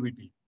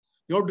creativity.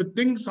 You have to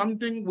think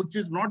something which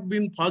is not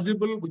been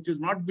possible, which is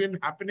not been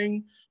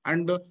happening,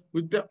 and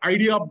with the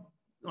idea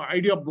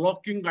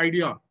blocking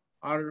idea,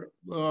 or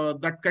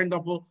that kind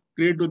of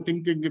creative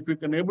thinking, if you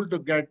can able to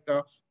get,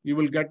 you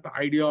will get the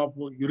idea of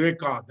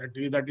eureka,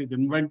 that is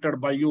invented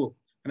by you,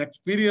 an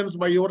experience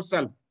by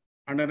yourself,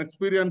 and an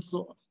experience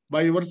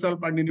by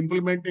yourself, and in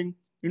implementing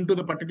into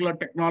the particular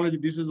technology.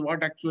 This is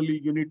what actually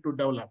you need to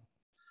develop.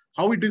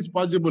 How it is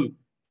possible?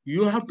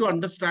 You have to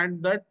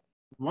understand that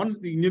once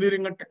the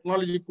engineering and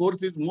technology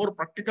course is more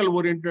practical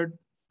oriented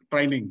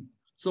training.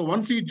 So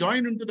once you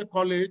join into the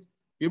college,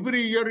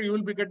 every year you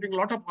will be getting a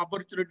lot of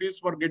opportunities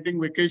for getting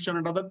vacation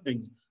and other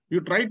things.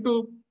 You try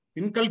to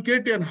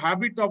inculcate a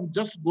habit of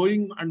just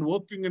going and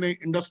working in an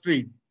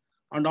industry.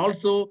 And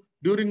also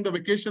during the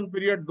vacation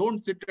period, don't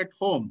sit at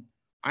home,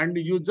 and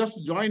you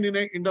just join in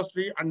an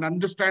industry and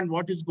understand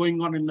what is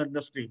going on in the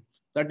industry.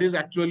 That is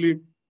actually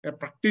a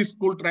practice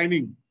school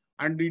training.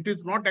 And it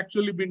is not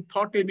actually been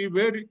taught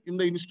anywhere in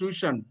the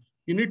institution.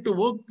 You need to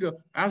work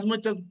as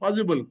much as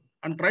possible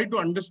and try to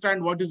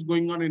understand what is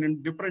going on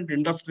in different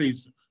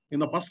industries. In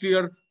the first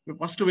year, the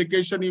first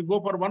vacation, you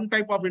go for one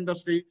type of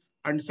industry,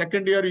 and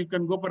second year, you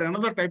can go for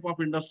another type of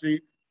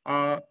industry.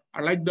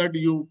 like that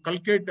you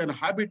cultivate a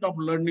habit of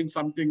learning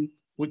something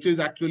which is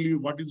actually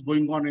what is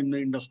going on in the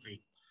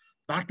industry.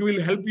 That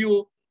will help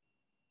you.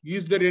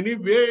 Is there any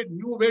way,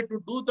 new way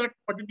to do that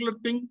particular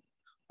thing?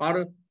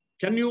 Or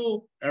can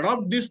you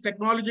adopt this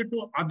technology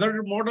to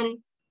other model?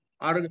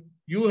 Or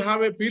you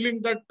have a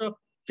feeling that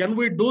can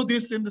we do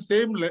this in the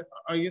same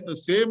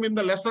in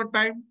the lesser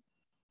time?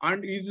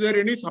 And is there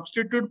any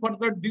substitute for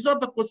that? These are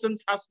the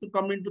questions has to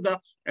come into the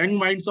young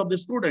minds of the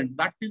student.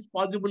 That is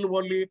possible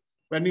only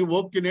when you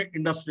work in an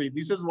industry.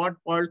 This is what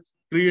called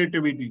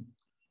creativity.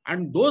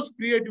 And those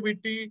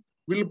creativity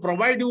will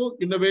provide you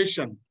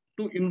innovation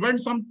to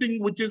invent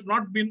something which has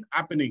not been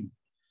happening.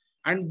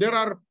 And there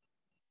are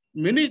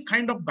many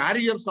kind of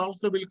barriers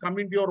also will come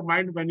into your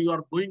mind when you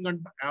are going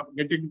and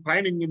getting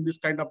training in this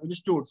kind of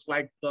institutes,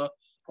 like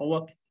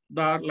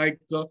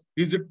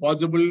is it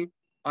possible,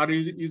 or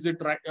is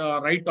it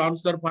right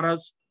answer for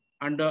us,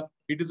 and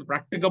it is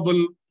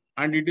practicable,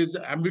 and it is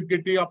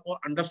ambiguity of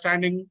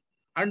understanding,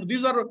 and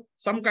these are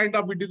some kind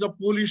of, it is a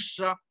foolish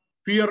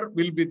fear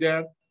will be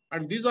there,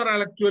 and these are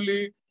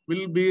actually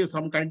will be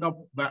some kind of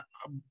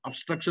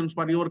obstructions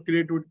for your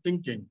creative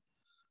thinking.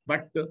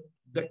 But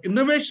the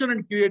innovation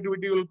and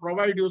creativity will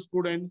provide you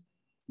students.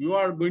 You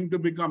are going to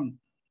become.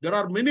 There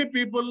are many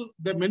people,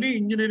 the many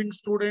engineering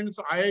students,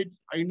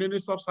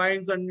 Institute of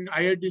Science and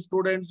IIT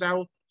students have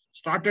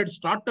started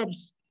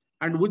startups,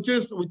 and which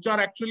are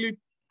actually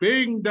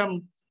paying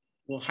them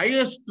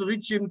highest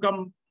rich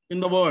income in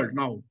the world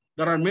now.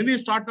 There are many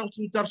startups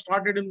which are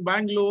started in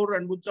Bangalore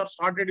and which are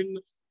started in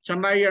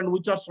Chennai and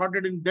which are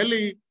started in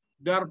Delhi.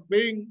 They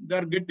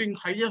are getting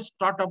highest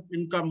startup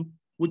income,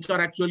 which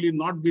are actually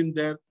not been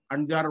there,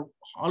 and they are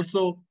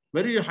also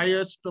very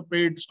highest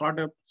paid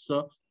startups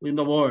in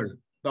the world.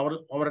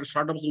 Our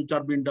startups which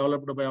are being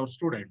developed by our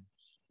students.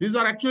 These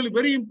are actually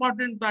very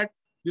important that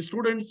the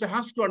students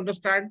has to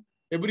understand.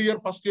 Every year,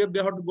 first year,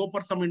 they have to go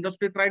for some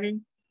industry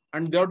training,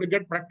 and they have to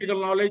get practical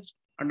knowledge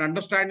and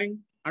understanding.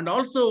 And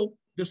also,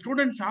 the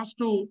students has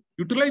to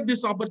utilize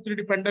this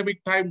opportunity,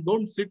 pandemic time.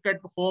 Don't sit at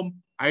home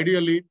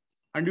ideally,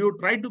 and you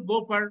try to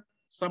go for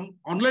some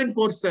online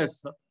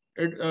courses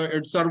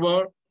at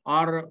server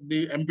or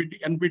the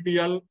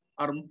NPTL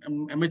or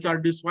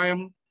MHRD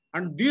SWAYAM.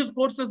 And these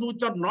courses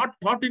which are not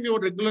taught in your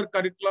regular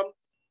curriculum,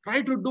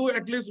 try to do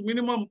at least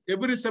minimum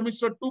every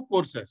semester 2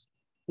 courses,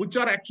 which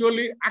are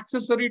actually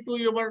accessory to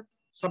your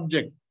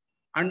subject,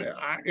 and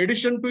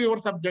addition to your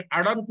subject,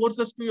 add-on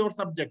courses to your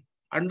subject,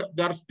 and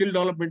there are skill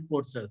development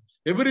courses.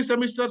 Every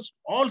semester,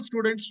 all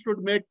students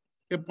should make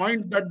a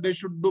point that they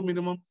should do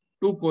minimum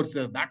 2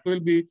 courses. That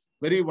will be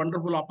very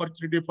wonderful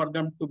opportunity for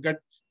them to get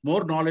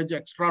more knowledge,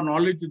 extra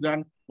knowledge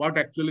than what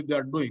actually they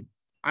are doing.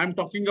 I'm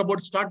talking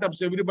about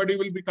startups. Everybody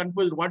will be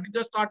confused. What is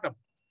a startup?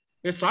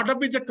 A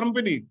startup is a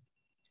company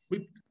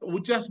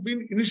which has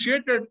been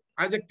initiated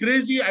as a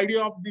crazy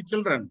idea of the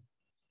children,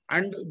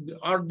 and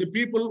are the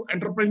people,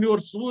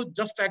 entrepreneurs who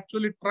just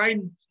actually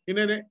trained in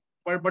a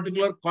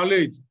particular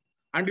college.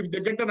 And if they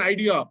get an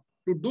idea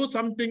to do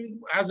something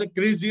as a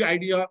crazy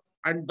idea,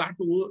 and that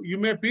you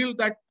may feel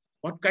that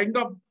what kind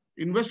of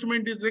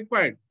investment is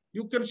required.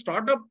 You can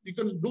start up, you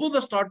can do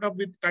the startup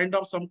with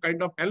some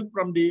kind of help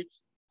from the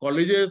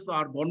colleges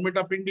or Government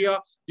of India.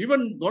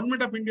 Even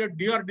Government of India,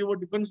 DRDO,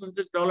 Defense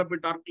Research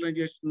Development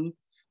Organization,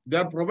 they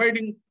are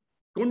providing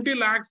 20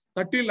 lakhs,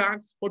 30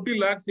 lakhs, 40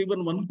 lakhs,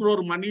 even 1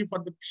 crore money for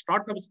the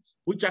startups,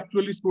 which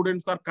actually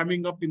students are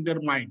coming up in their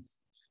minds.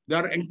 They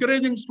are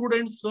encouraging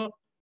students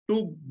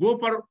to go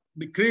for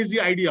the crazy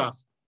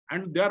ideas,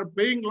 and they are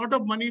paying a lot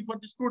of money for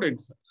the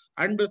students,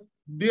 and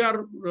they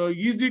are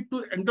easy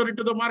to enter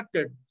into the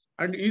market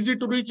and easy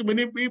to reach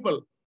many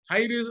people.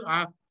 High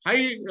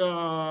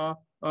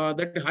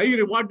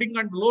rewarding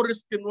and low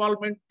risk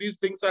involvement. These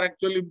things are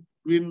actually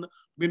been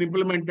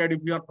implemented. If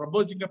you are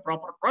proposing a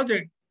proper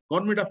project,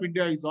 Government of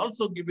India is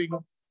also giving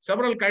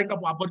several kind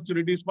of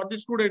opportunities for the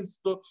students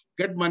to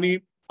get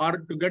money or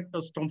to get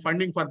some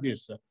funding for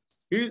this.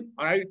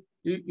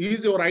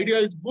 Is your idea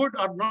is good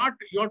or not?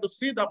 You have to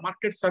see the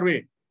market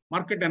survey,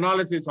 market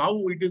analysis,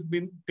 how it is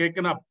being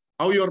taken up,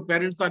 how your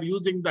parents are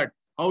using that,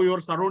 how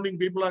your surrounding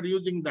people are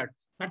using that.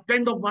 That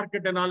kind of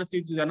market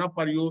analysis is enough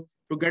for you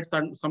to get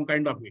some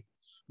kind of it.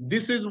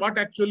 This is what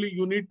actually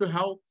you need to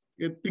have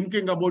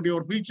thinking about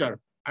your future.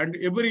 And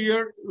every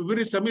year,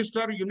 every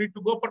semester, you need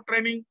to go for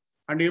training.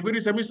 And every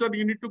semester,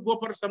 you need to go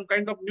for some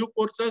kind of new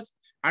courses.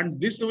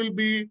 And this will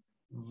be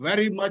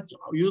very much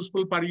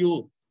useful for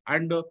you.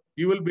 And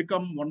you will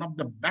become one of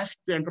the best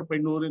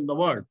entrepreneurs in the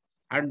world.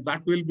 And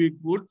that will be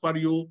good for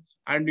you.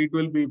 And it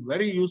will be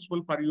very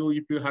useful for you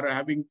if you are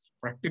having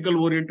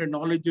practical oriented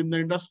knowledge in the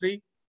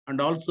industry, and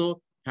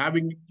also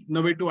having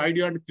innovative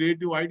idea and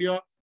creative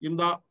idea in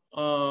the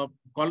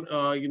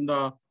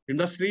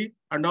industry,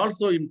 and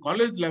also in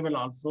college level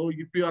also.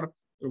 If you are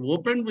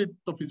open with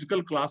the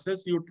physical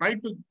classes, you try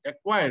to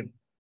acquire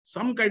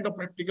some kind of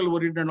practical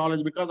oriented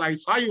knowledge, because I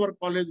saw your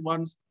college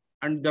once,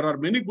 and there are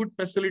many good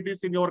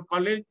facilities in your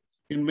college.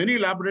 In many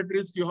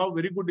laboratories, you have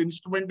very good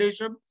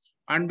instrumentation,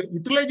 and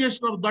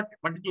utilization of that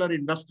particular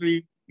industry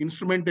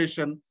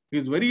instrumentation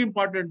is very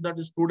important, that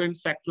the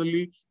students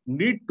actually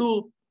need to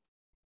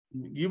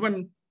even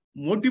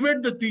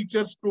motivate the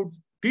teachers to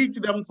teach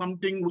them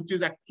something which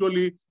is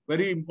actually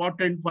very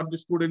important for the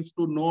students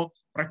to know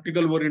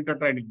practical oriented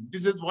training.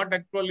 This is what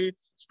actually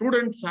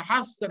students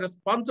has a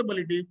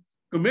responsibility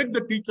to make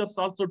the teachers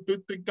also to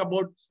think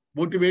about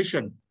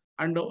motivation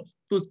and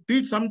to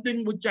teach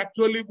something which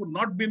actually would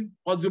not been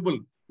possible,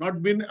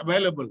 not been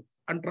available,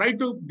 and try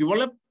to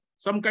develop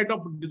some kind of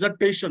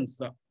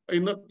dissertations.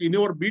 In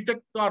your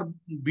BTech or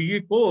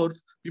BE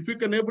course, if you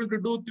can able to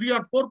do 3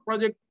 or 4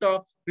 project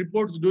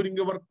reports during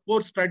your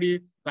course study,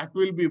 that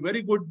will be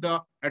very good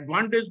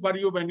advantage for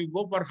you when you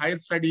go for higher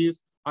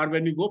studies or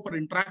when you go for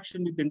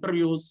interaction with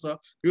interviews.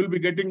 You will be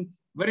getting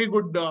very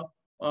good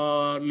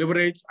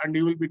leverage, and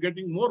you will be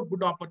getting more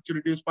good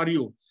opportunities for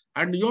you.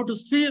 And you have to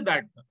see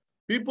that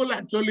people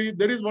actually,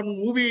 there is one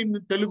movie in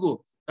Telugu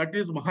that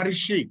is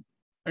Maharishi.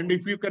 And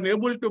if you can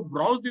able to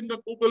browse in the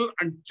Google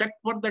and check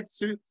for that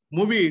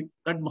movie,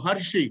 that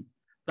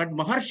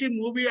Maharishi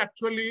movie,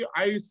 actually,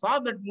 I saw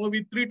that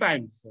movie 3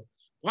 times.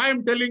 Why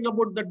I'm telling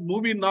about that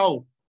movie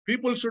now,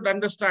 people should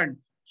understand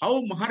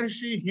how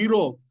Maharishi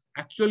hero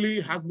actually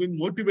has been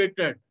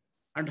motivated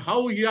and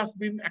how he has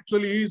been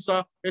actually, he's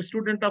a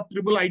student of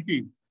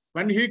IIIT.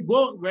 When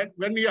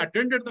he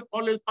attended the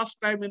college first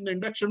time in the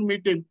induction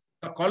meeting,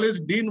 the college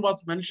dean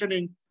was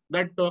mentioning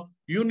that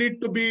you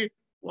need to be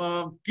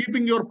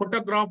keeping your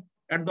photograph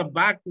at the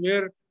back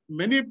where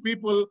many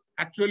people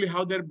actually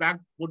have their back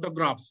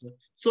photographs.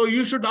 So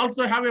you should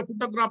also have a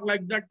photograph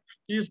like that,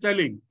 he is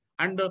telling.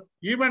 And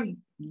even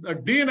the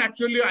dean,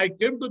 actually, I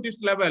came to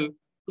this level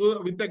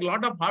with a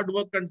lot of hard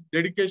work and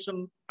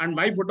dedication, and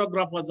my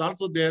photograph was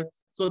also there.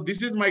 So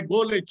this is my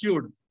goal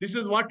achieved. This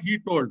is what he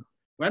told.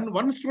 When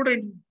one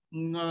student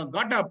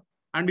got up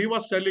and he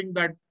was telling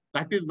that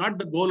that is not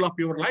the goal of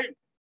your life,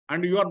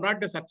 and you are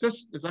not a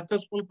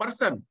successful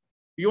person.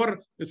 Your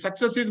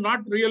success is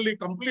not really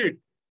complete,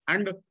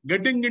 and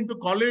getting into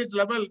college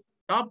level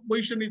top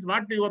position is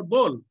not your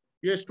goal.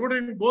 Your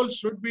student goal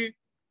should be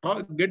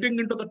getting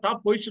into the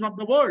top position of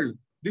the world.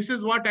 This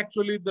is what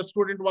actually the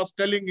student was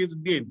telling his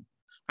dean,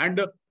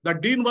 and the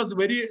dean was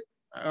very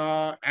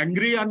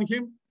angry on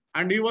him,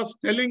 and he was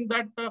telling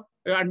that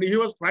and he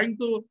was trying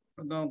to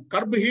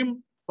curb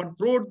him for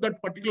throughout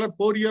that particular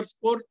 4 years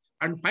course,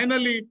 and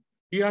finally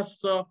he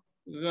has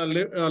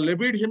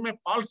levied him a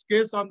false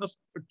case on the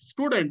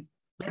student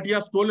that he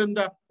has stolen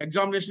the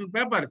examination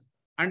papers,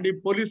 and the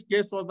police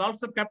case was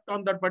also kept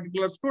on that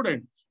particular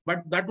student.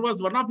 But that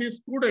was one of his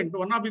students,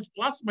 one of his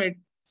classmates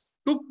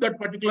took that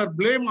particular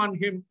blame on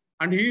him,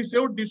 and he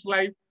saved his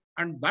life,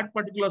 and that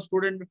particular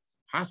student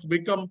has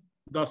become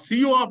the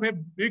CEO of a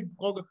big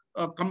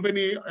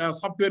company, a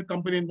software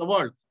company in the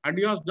world, and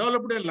he has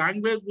developed a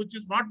language which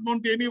is not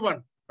known to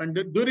anyone. And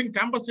during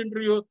campus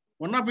interview,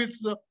 one of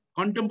his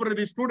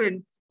contemporary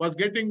students was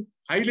getting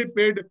highly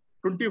paid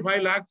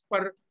 25 lakhs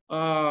per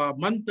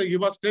month, he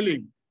was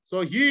telling. So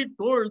he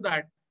told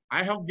that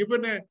I have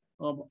given a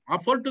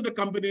offer to the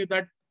company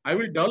that I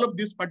will develop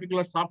this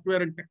particular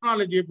software and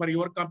technology for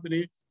your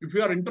company. If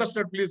you are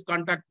interested, please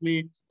contact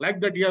me. Like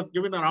that, he has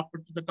given an offer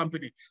to the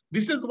company.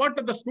 This is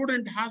what the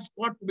student has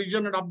got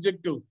vision and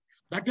objective.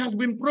 That has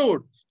been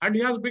proved. And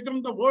he has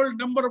become the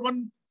world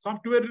 #1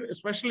 software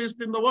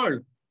specialist in the world.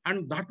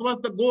 And that was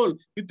the goal.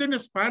 Within a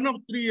span of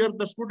 3 years,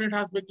 the student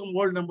has become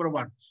world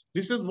 #1.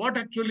 This is what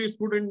actually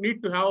students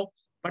need to have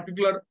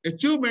particular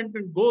achievement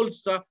and goals,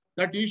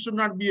 that you should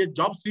not be a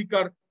job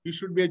seeker, you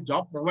should be a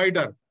job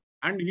provider.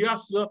 And he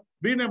has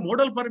been a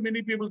model for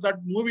many people. That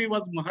movie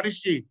was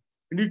Maharishi.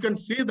 And you can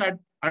see that,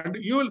 and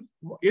you will,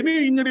 any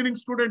engineering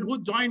student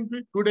who joined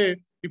today,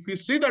 if you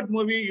see that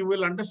movie, you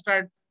will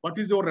understand what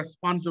is your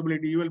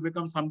responsibility. You will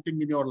become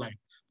something in your life.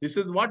 This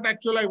is what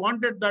actually I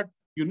wanted, that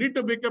you need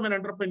to become an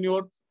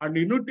entrepreneur and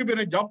you need to be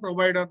a job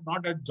provider,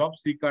 not a job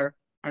seeker.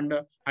 And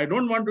I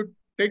don't want to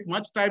take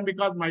much time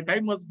because my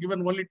time was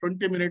given only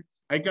 20 minutes.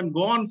 I can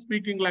go on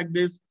speaking like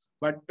this,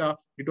 but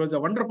it was a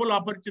wonderful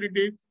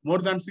opportunity. More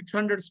than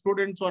 600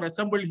 students were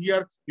assembled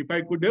here. If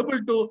I could able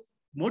to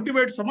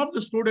motivate some of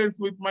the students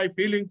with my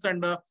feelings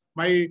and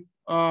my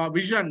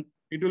vision,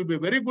 it will be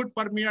very good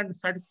for me and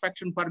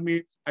satisfaction for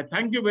me. I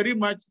thank you very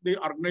much, the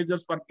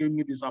organizers, for giving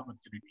me this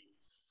opportunity.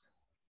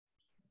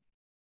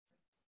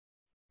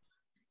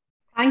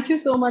 Thank you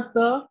so much,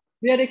 sir.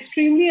 We are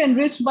extremely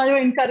enriched by your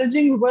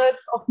encouraging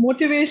words of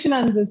motivation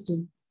and wisdom.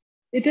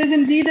 It is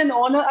indeed an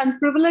honor and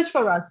privilege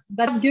for us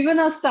that have given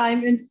us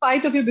time in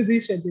spite of your busy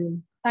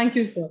schedule. Thank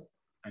you, sir.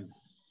 Thank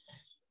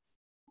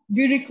you.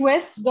 We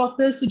request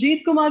Dr.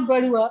 Sujit Kumar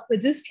Barua,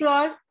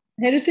 Registrar,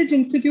 Heritage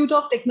Institute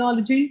of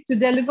Technology, to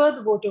deliver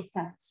the vote of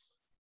thanks.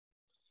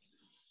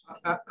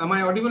 Am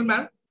I audible,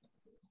 ma'am?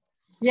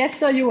 Yes,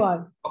 sir, you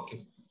are. Okay.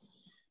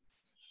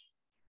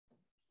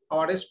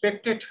 Our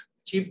respected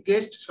Chief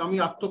Guest, Swami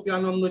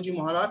Attopianandaji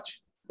Maharaj,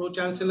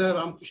 Pro-Chancellor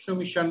Ramakrishna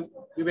Mission,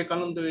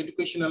 Vivekananda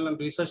Educational and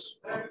Research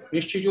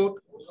Institute,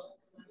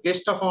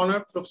 Guest of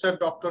Honor, Professor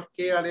Dr.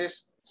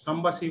 K.R.S.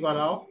 Sambasiva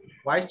Rao,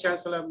 Vice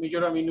Chancellor,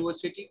 Mizoram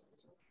University,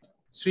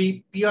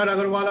 Sri P.R.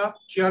 Agarwala,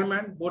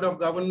 Chairman, Board of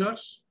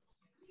Governors,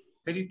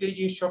 Heritage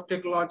Institute of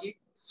Technology,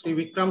 Sri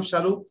Vikram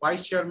Salu,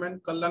 Vice Chairman,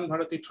 Kalyan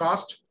Bharati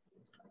Trust,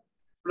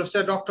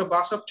 Professor Dr.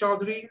 Basab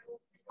Chaudhary,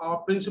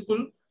 our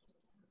Principal,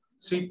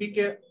 Sri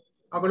P.K.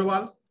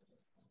 Agarwal,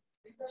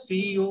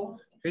 CEO,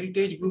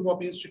 Heritage Group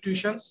of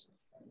Institutions,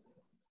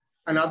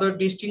 and other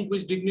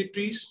distinguished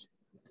dignitaries,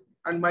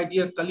 and my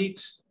dear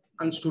colleagues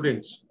and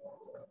students.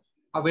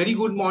 A very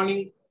good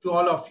morning to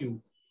all of you.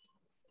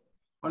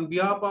 On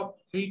behalf of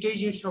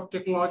Heritage Institute of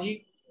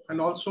Technology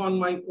and also on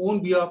my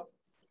own behalf,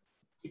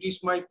 it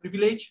is my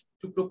privilege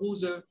to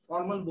propose a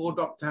formal vote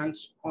of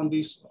thanks on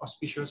this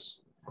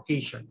auspicious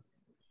occasion.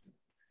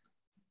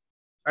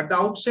 At the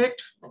outset,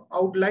 I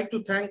would like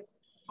to thank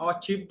our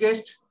chief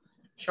guest,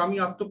 Swami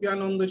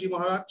Attopiyanandaji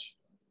Maharaj,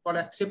 for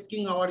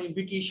accepting our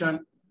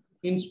invitation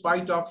in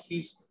spite of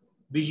his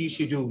busy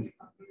schedule.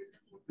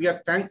 We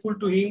are thankful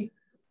to him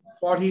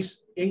for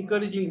his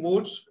encouraging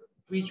words,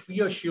 which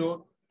we are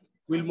sure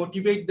will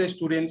motivate the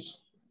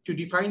students to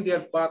define their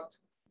path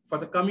for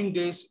the coming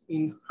days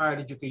in higher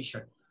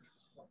education.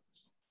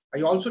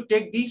 I also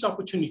take this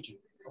opportunity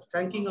of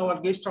thanking our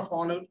guest of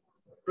honor,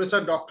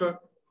 Professor Dr.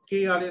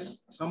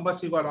 K.R.S.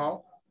 Sambasiva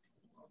Rao,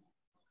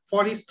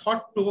 for his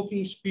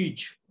thought-provoking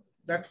speech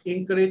that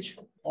encouraged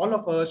all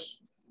of us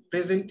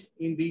present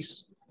in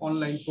this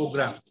online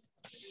program.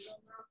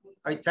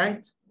 I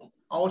thank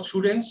our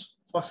students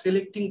for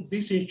selecting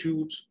these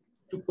institutes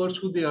to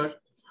pursue their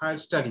higher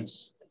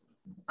studies.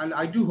 And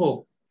I do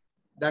hope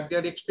that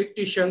their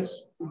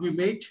expectations will be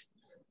met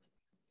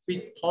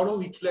with thorough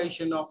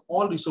utilization of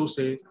all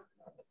resources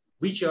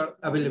which are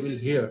available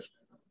here.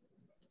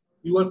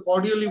 You are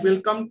cordially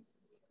welcome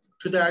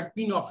to the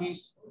admin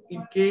office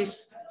in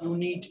case you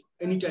need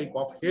any type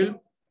of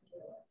help.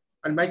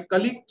 And my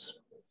colleagues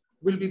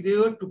will be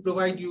there to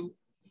provide you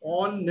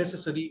all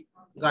necessary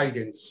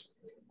guidance.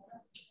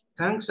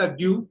 Thanks are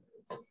due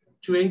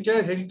to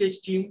entire heritage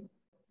team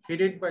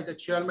headed by the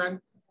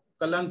chairman,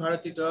 Kalyan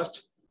Bharati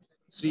Trust,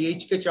 Sri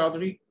HITK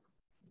Chaudhary,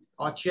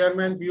 our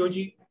chairman,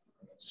 BOG,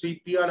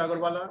 Sri P.R.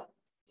 Agarwala,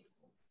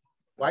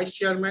 vice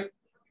chairman,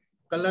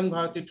 Kalyan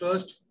Bharati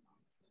Trust,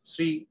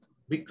 Sri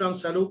Vikram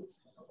Salu,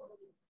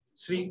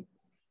 Sri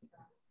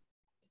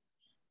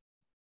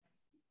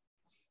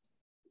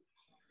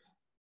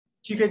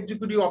Chief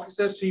Executive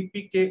Officer, Sri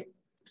P.K.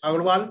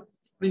 Agarwal,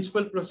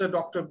 Principal Professor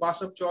Dr.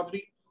 Basab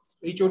Chaudhary,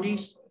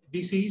 HODs,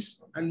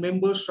 DCs, and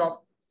members of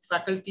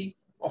faculty,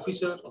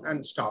 officer,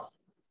 and staff.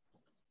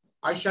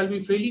 I shall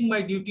be failing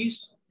my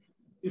duties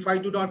if I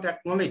do not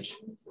acknowledge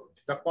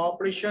the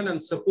cooperation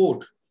and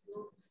support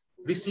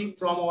received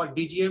from our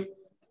DGM,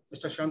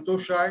 Mr.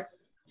 Santosh Rai,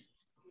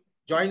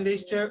 Joint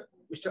Registrar,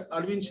 Mr.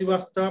 Arvind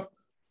Srivastav,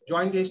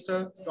 Joint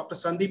Registrar, Dr.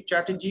 Sandeep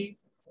Chatterjee,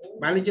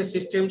 Manager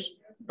Systems,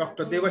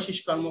 Dr.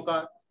 Devashish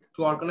Karmakar,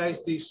 to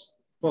organize this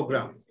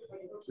program.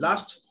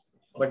 Last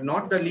but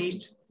not the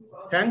least,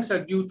 thanks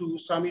are due to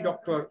Swami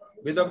Dr.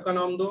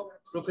 Vedabkanando,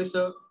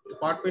 Professor,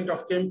 Department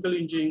of Chemical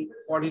Engineering,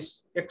 for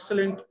his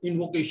excellent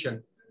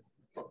invocation,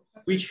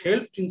 which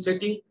helped in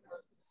setting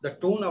the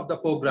tone of the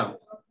program,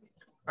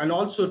 and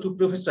also to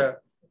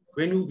Professor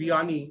Venu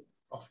Vianney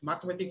of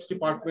Mathematics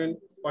Department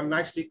for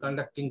nicely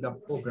conducting the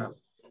program.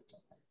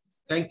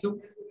 Thank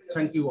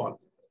you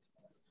all.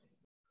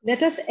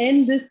 Let us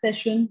end this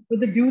session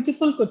with a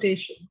beautiful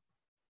quotation.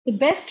 The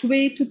best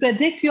way to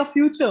predict your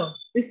future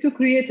is to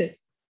create it.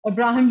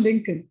 Abraham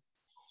Lincoln.